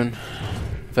over there and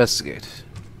investigate.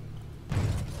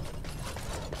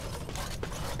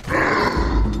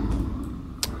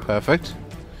 Perfect.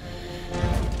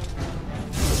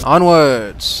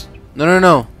 Onwards! No, no,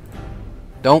 no.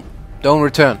 Don't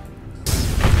return.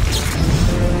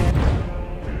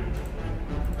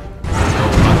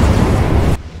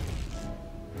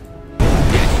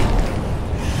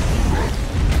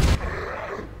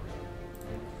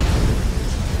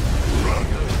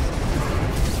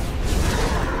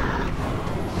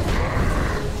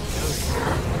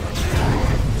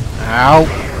 Ow.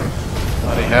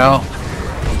 hell?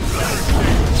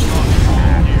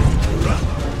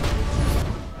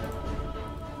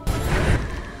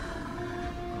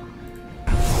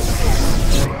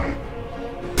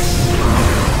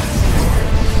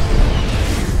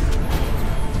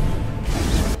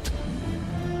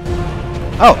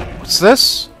 Oh, what's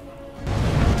this?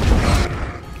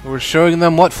 We're showing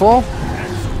them what for?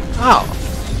 Oh,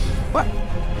 what?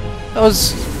 That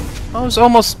was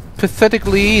almost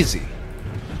pathetically easy.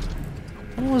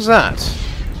 What was that?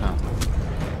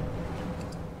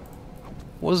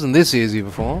 Wasn't this easy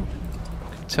before?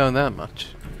 I can tell that much.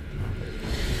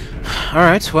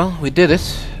 Alright, well, we did it.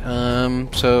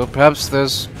 So perhaps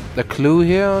there's a clue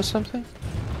here or something?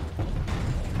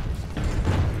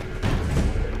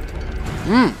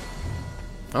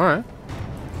 Alright.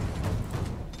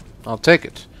 I'll take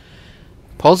it.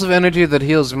 Pulse of energy that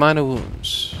heals minor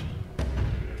wounds.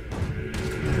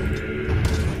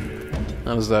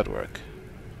 How does that work?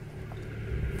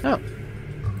 Oh.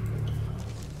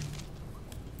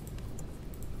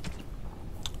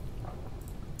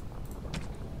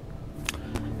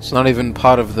 It's not even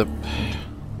part of the...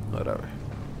 whatever.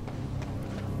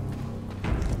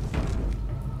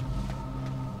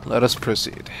 Let us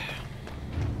proceed.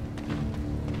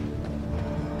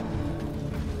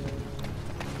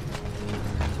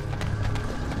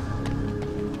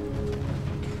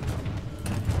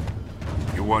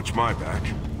 You watch my back,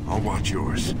 I'll watch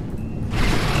yours.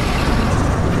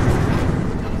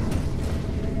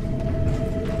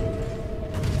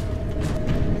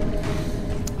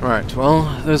 Right,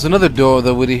 well, there's another door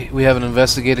that we haven't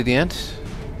investigated yet.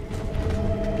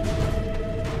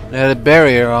 It had a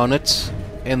barrier on it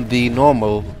in the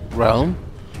normal realm,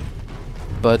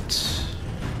 but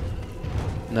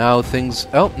now things...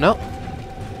 oh, no.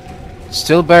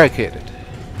 Still barricaded.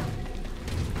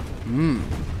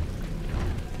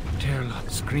 Terralot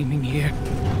screaming here.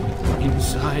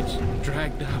 Inside,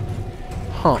 dragged out.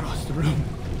 Huh. Across the room.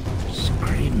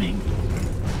 Screaming.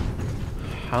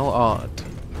 How odd.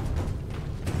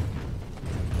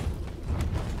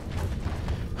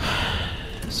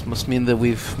 This must mean that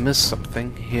we've missed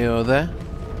something here or there.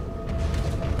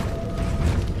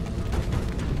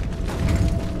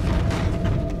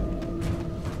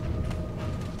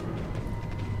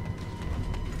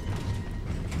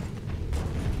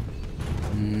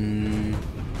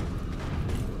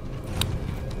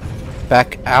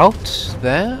 Back out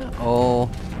there, or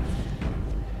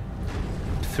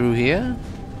through here?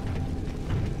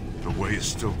 The way is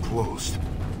still closed.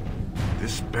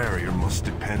 This barrier must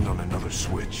depend on another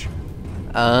switch.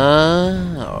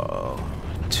 Oh.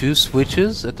 Two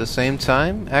switches at the same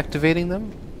time, activating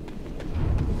them?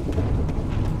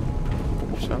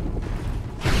 So.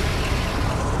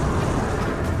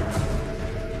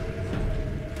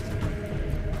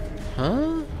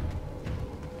 Huh?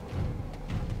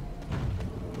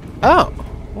 Oh,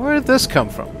 where did this come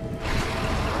from?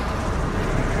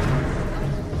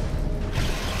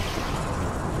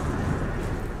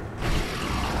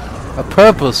 A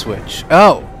purple switch.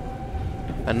 Oh!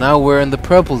 And now we're in the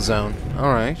purple zone.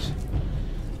 Alright.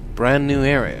 Brand new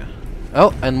area.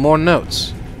 Oh, and more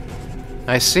notes.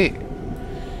 I see.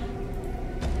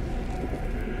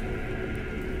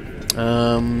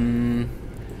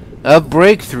 A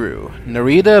breakthrough.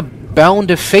 Narita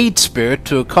bound a fate spirit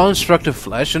to a construct of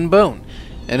flesh and bone,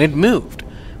 and it moved.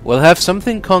 We'll have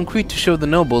something concrete to show the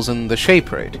nobles in the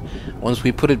shape raid once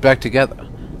we put it back together.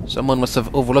 Someone must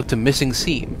have overlooked a missing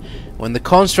seam. When the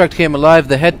construct came alive,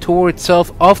 the head tore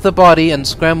itself off the body and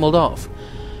scrambled off.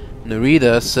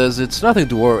 Narita says it's nothing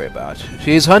to worry about.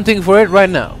 She's hunting for it right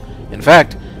now. In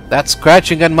fact, that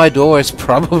scratching at my door is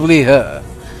probably her.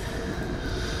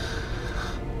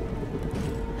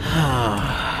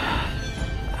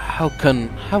 How can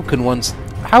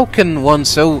one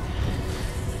so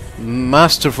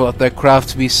masterful at their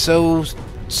craft be so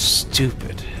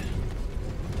stupid?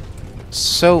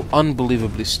 So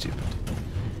unbelievably stupid.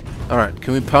 Alright,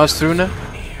 can we pass through now?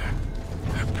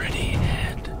 Her pretty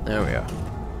head. There we are.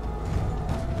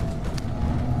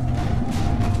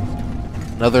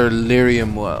 Another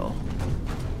lyrium well.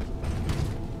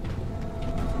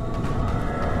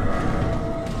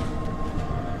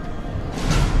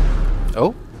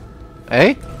 Oh?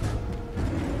 Hey?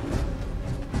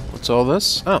 What's all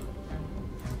this? Oh.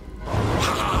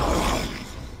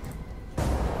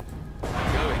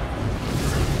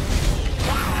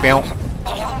 Bow.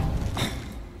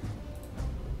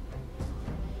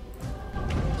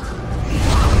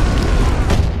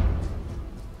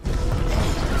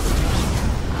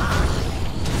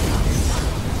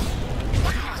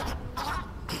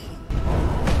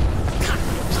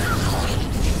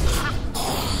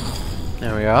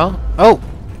 There we are. Oh!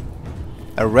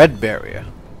 A red barrier.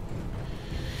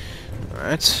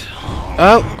 Alright.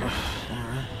 Oh!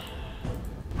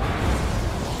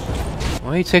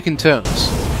 Why are you taking turns?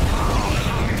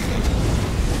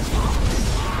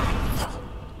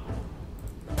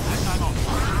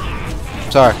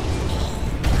 Sorry.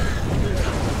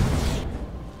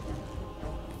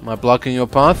 Am I blocking your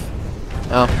path?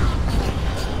 Oh.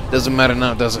 Doesn't matter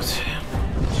now, does it?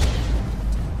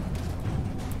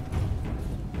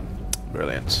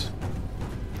 Brilliant.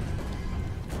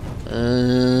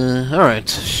 Alright,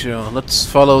 sure. Let's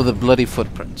follow the bloody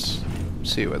footprints.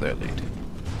 See where they lead.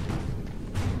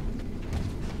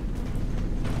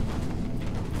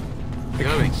 I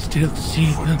can still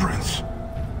see them. Footprints.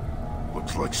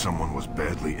 Looks like someone was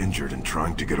badly injured and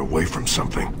trying to get away from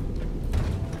something.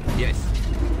 Yes.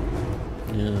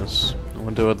 Yes. I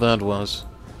wonder what that was.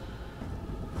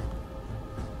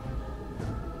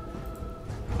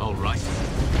 All right.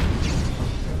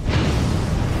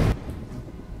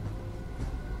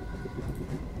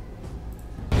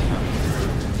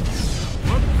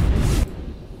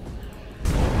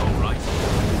 All right.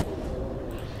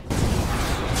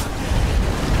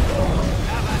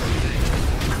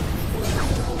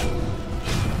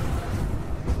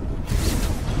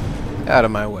 Out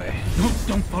of my way. No,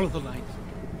 don't follow the lights.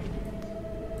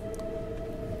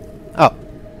 Oh.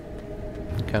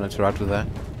 Can't interact with that.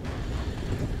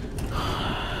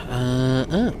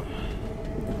 Oh.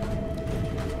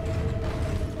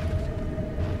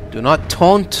 Do not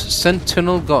taunt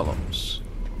sentinel golems.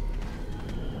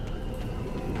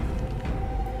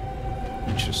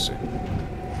 Interesting.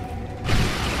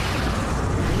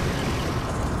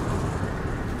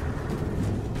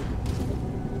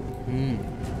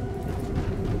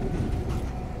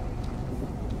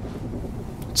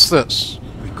 What's this?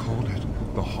 They called it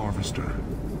the Harvester.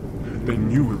 They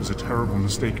knew it was a terrible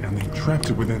mistake, and they trapped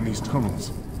it within these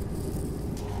tunnels.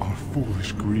 Our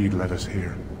foolish greed led us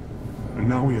here, and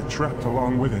now we are trapped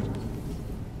along with it.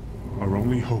 Our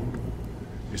only hope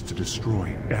is to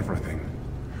destroy everything.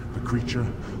 The creature,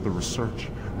 the research,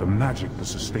 the magic that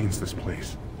sustains this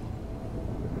place.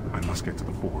 I must get to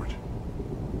the forge.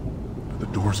 But the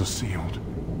doors are sealed.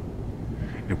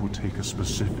 It will take a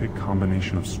specific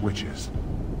combination of switches.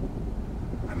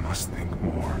 I must think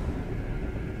more.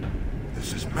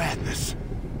 This is madness.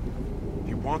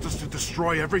 He wants us to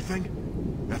destroy everything?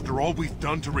 After all we've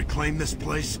done to reclaim this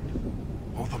place?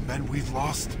 All the men we've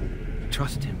lost?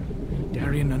 Trust him.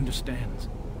 Darien understands.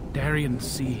 Darien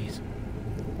sees.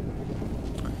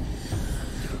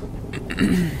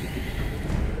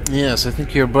 Yes, I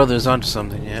think your brother's onto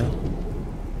something, yeah?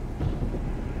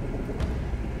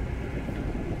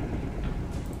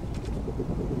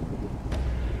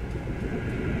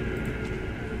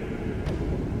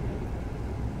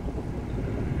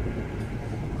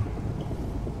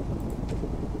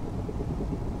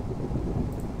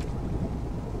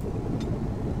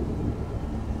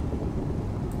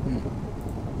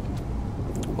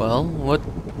 Well, what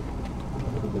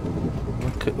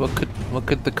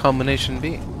could the combination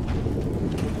be?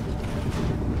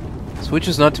 Switch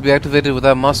is not to be activated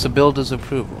without Master Builder's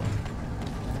approval.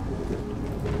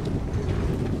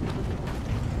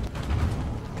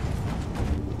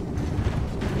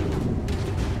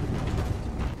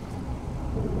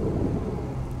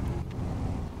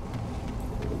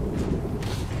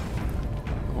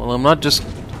 Well,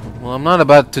 I'm not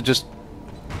about to just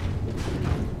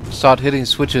start hitting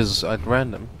switches at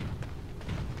random.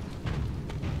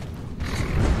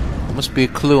 There must be a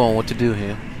clue on what to do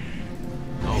here.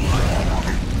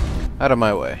 Out of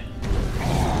my way.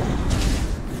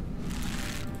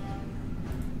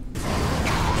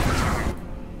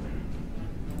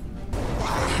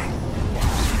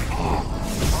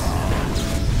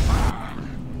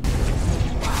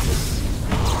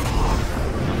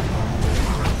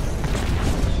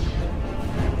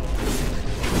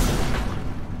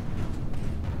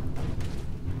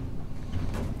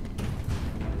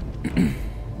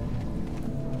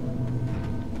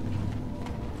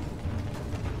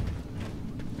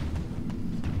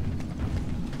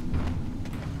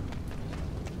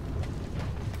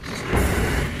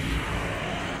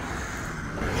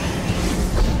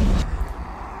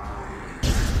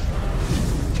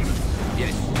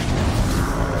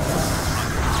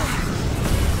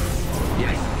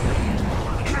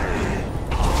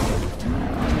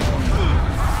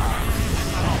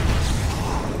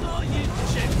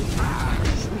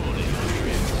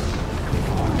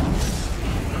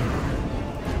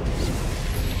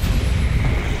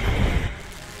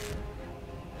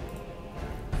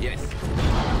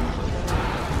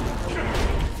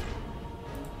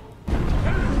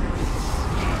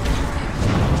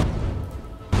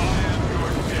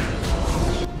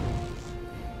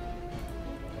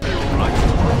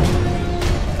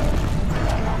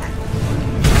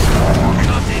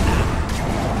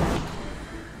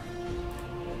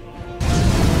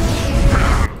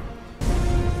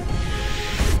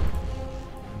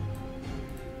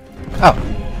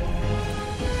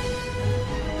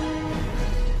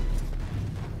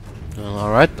 Well,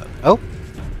 alright then. Oh,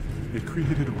 It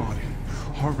created a body,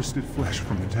 harvested flesh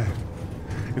from the dead.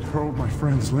 It hurled my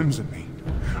friends' limbs at me.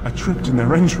 I tripped in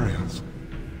their entrails.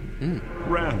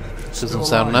 Ran. doesn't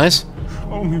sound nice.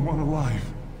 Only one alive.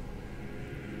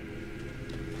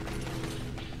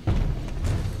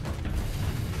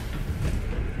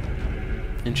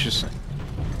 Interesting.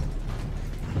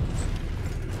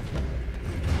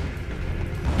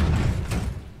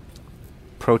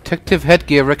 Protective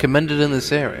headgear recommended in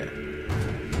this area.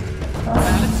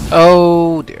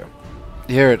 Oh dear.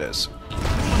 Here it is.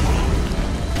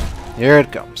 Here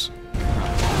it comes.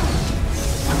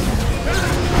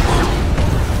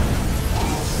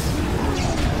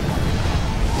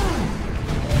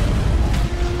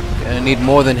 Gonna need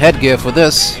more than headgear for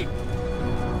this.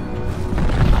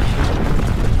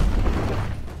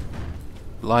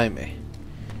 Blimey.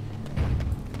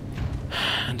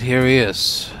 And here he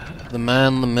is. The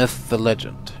man, the myth, the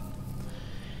legend.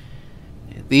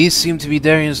 These seem to be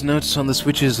Darian's notes on the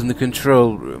switches in the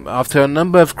control room. After a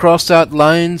number of crossed out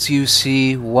lines, you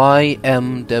see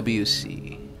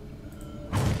YMWC.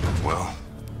 Well,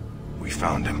 we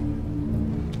found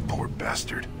him. Poor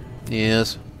bastard.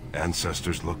 Yes.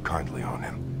 Ancestors look kindly on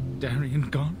him. Darian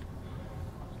gone?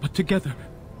 But together,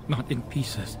 not in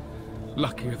pieces.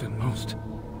 Luckier than most.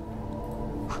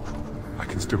 I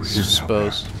can still hear it out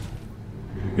Suppose. there.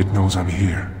 It knows I'm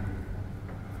here.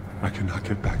 I cannot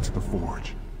get back to the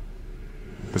forge.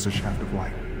 There's a shaft of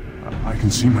light. I can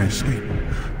see my escape,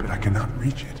 but I cannot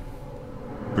reach it.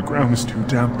 The ground is too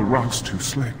damp, the rocks too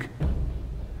slick.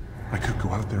 I could go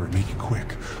out there and make it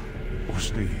quick, or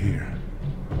stay here.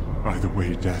 Either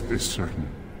way, death is certain.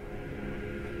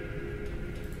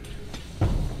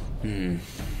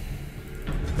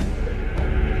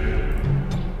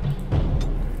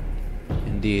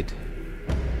 Indeed.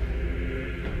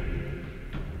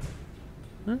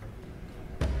 Huh?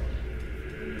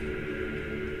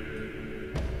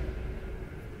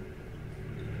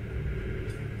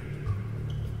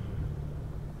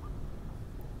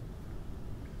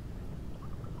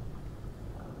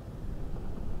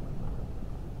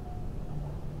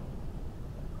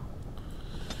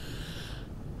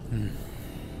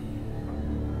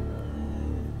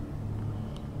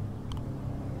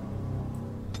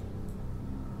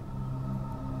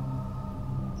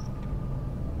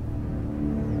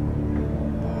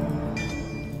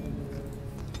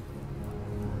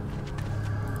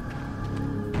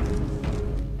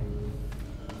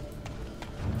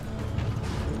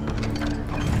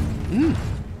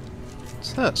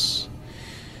 What's this?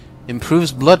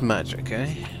 Improves blood magic,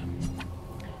 eh?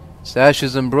 Sash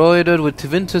is embroidered with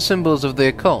Tevinter symbols of the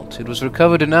occult. It was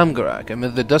recovered in Amgarrak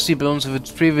amid the dusty bones of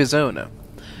its previous owner.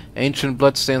 Ancient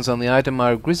bloodstains on the item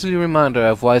are a grisly reminder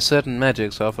of why certain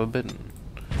magics are forbidden.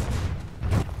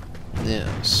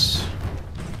 Yes.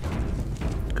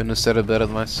 Couldn't have said it better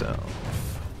myself.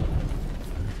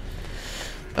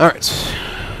 Alright.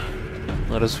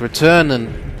 Let us return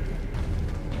and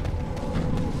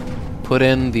put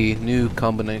in the new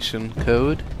combination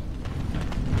code.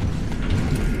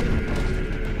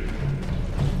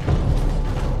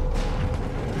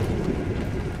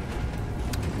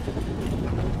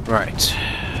 Right.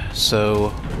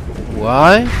 So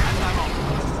Y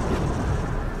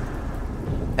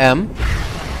M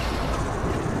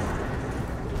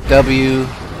W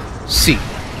C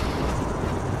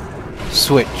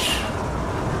switch.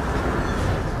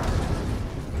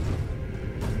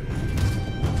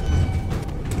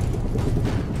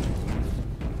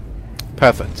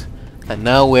 Perfect. And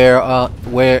now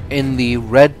we're in the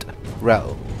red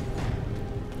realm.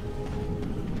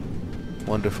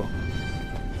 Wonderful.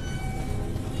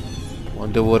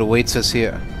 Wonder what awaits us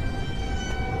here.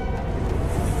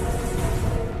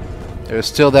 There's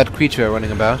still that creature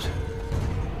running about.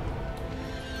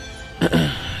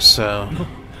 So No,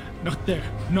 not there.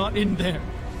 Not in there.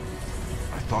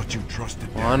 I thought you trusted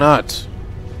him. why not?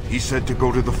 He said to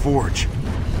go to the forge.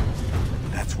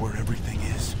 That's where everything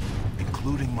is,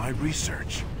 including my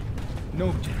research.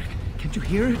 No, Derrick. Can't you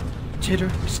hear it?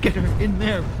 Chitter, skitter, in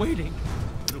there, waiting.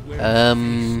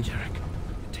 Derrick,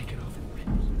 take it off in bits.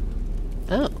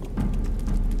 Oh.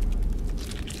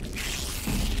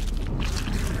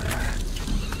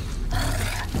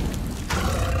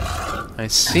 I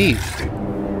see.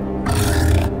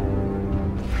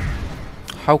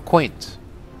 How quaint.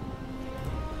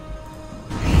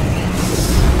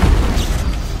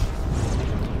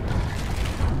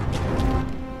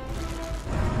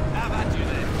 How about you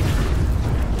then?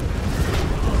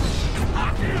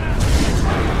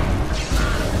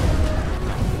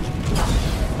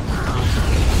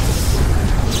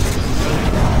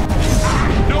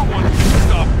 No one can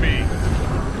stop me.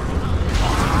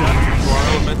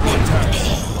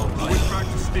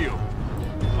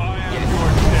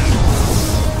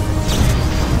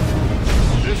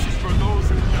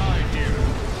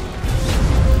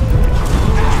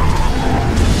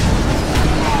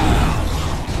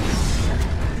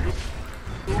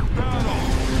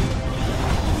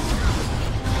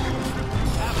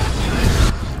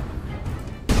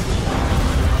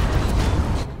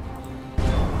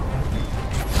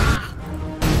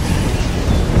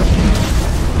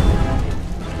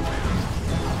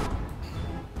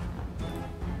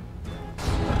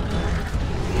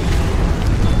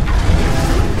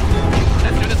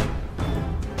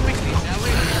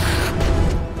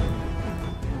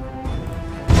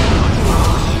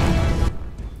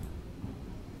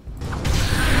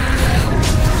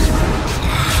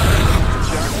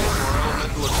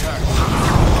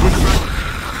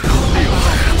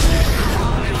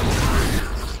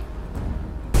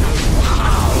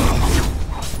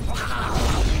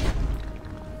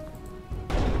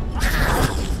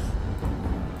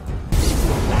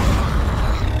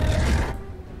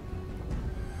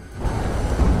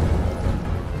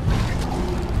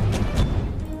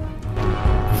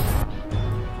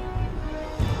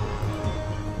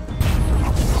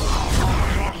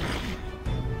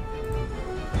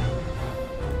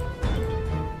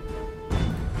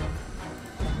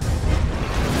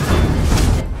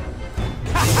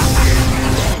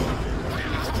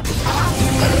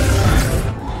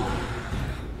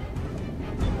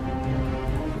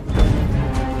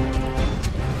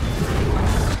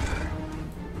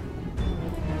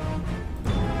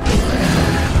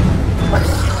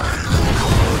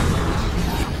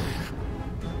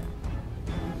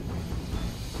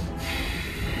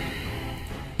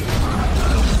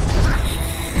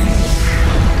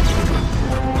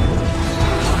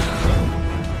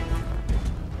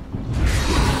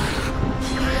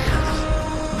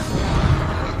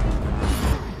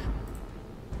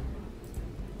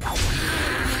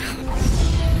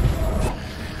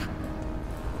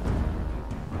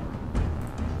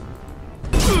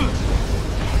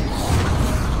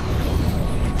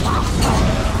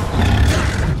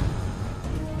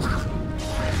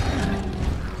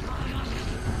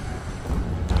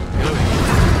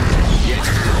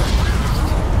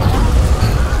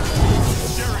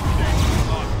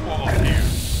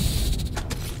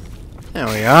 There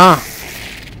we are.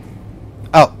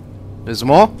 Oh, there's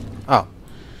more? Oh.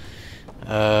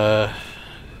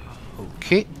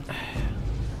 Okay.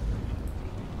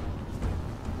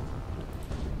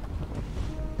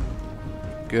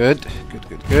 Good. This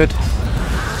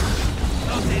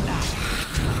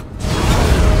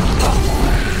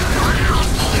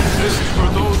is for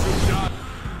those who died.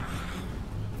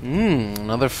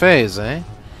 Another phase, eh?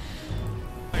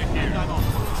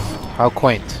 How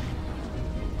quaint.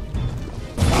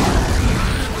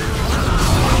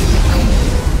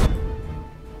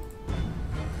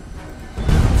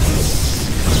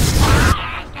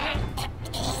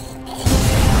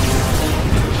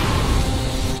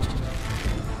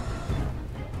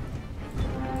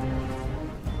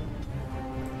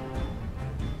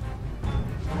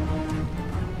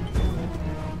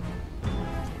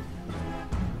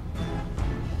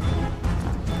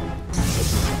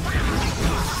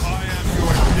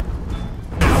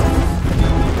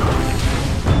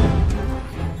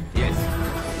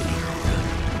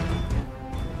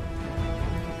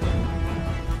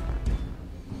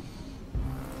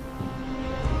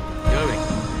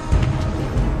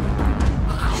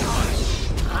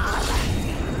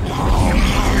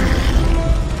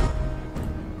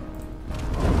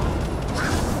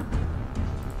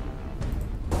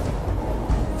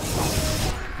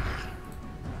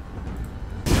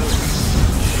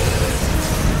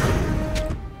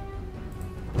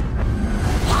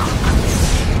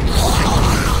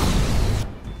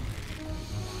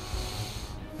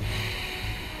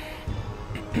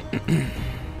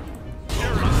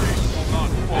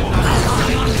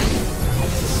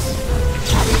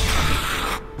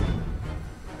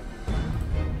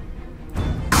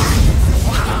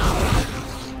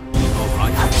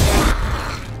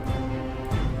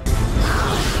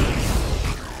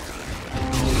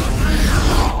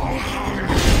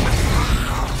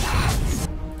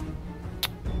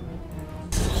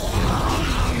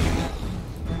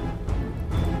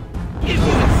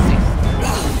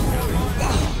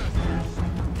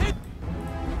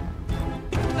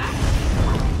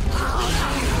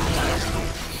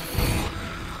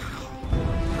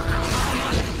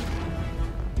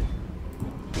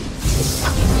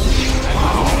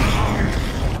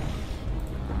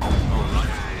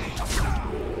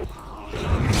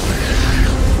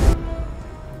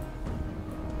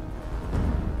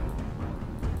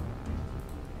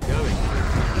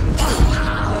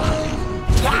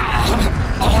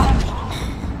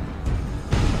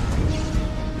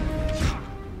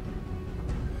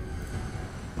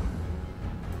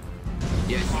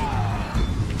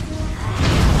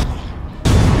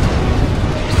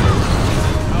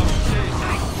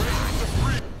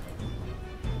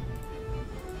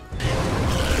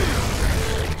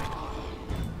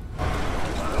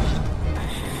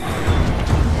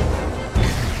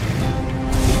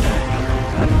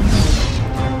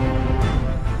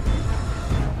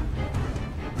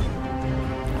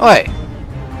 Oi!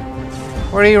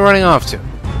 Where are you running off to?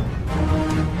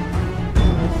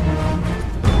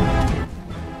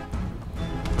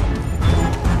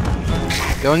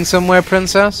 Going somewhere,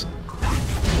 princess?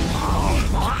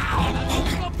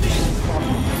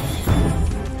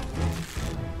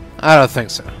 I don't think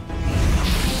so.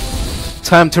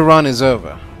 Time to run is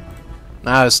over.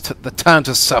 Now is the time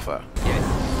to suffer. You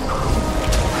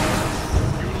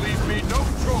leave me no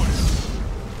choice.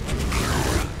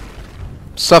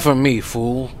 Suffer me,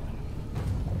 fool.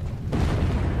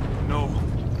 No.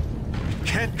 It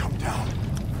can't come down.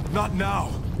 Not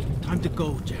now. Time to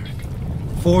go, Derrick.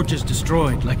 Forge is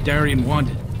destroyed, like Darien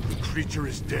wanted. The creature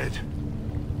is dead.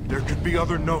 There could be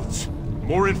other notes.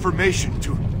 More information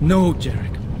to... No,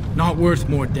 Derrick. Not worth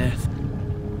more death.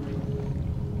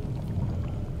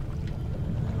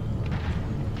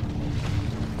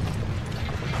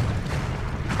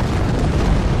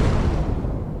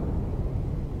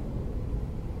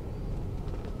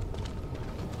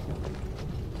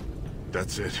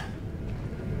 That's it.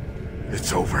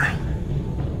 It's over.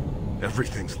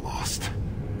 Everything's lost.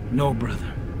 No,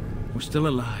 brother. We're still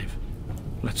alive.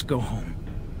 Let's go home.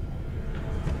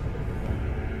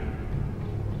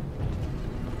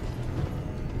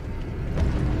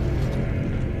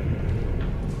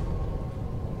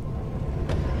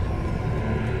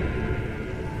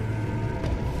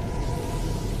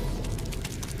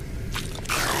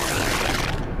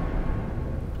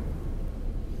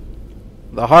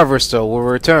 The Harvester will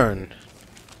return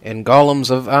in Golems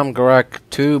of Amgarrak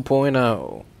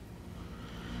 2.0.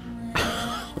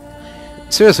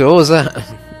 Seriously, what was that?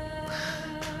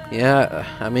 Yeah,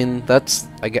 I mean,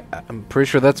 I'm pretty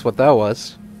sure that's what that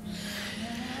was.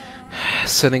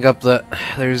 Setting up that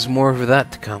there's more of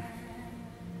that to come.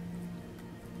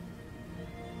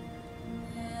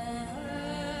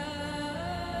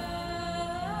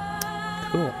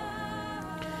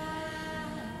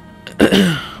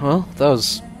 that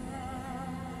was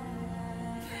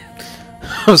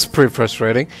that was pretty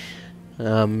frustrating.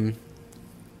 I've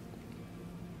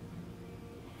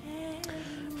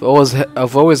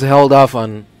always held off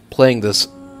on playing this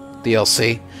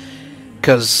DLC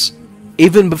because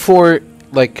even before,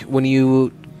 like, when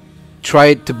you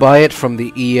tried to buy it from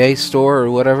the EA store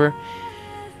or whatever,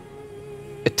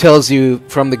 it tells you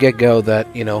from the get-go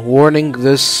that, you know, warning,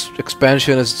 this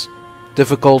expansion is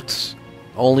difficult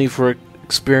only for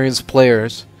experienced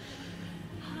players.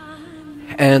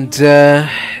 And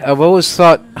I've always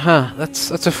thought, that's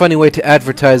a funny way to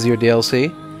advertise your DLC.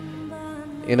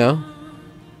 You know?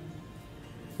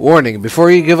 Warning, before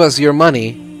you give us your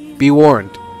money, be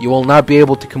warned. You will not be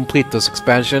able to complete this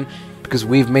expansion because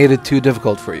we've made it too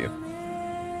difficult for you.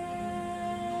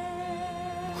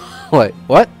 Wait,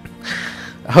 what?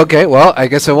 Okay, well, I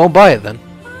guess I won't buy it then.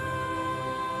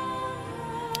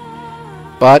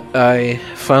 But I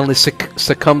finally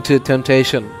succumbed to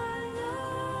temptation.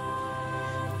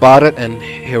 Bought it, and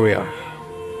here we are.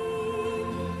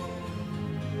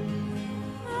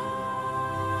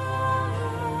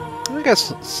 I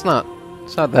guess it's not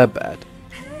that bad.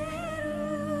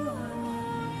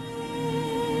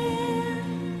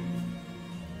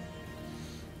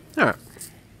 Alright.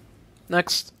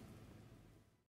 Next.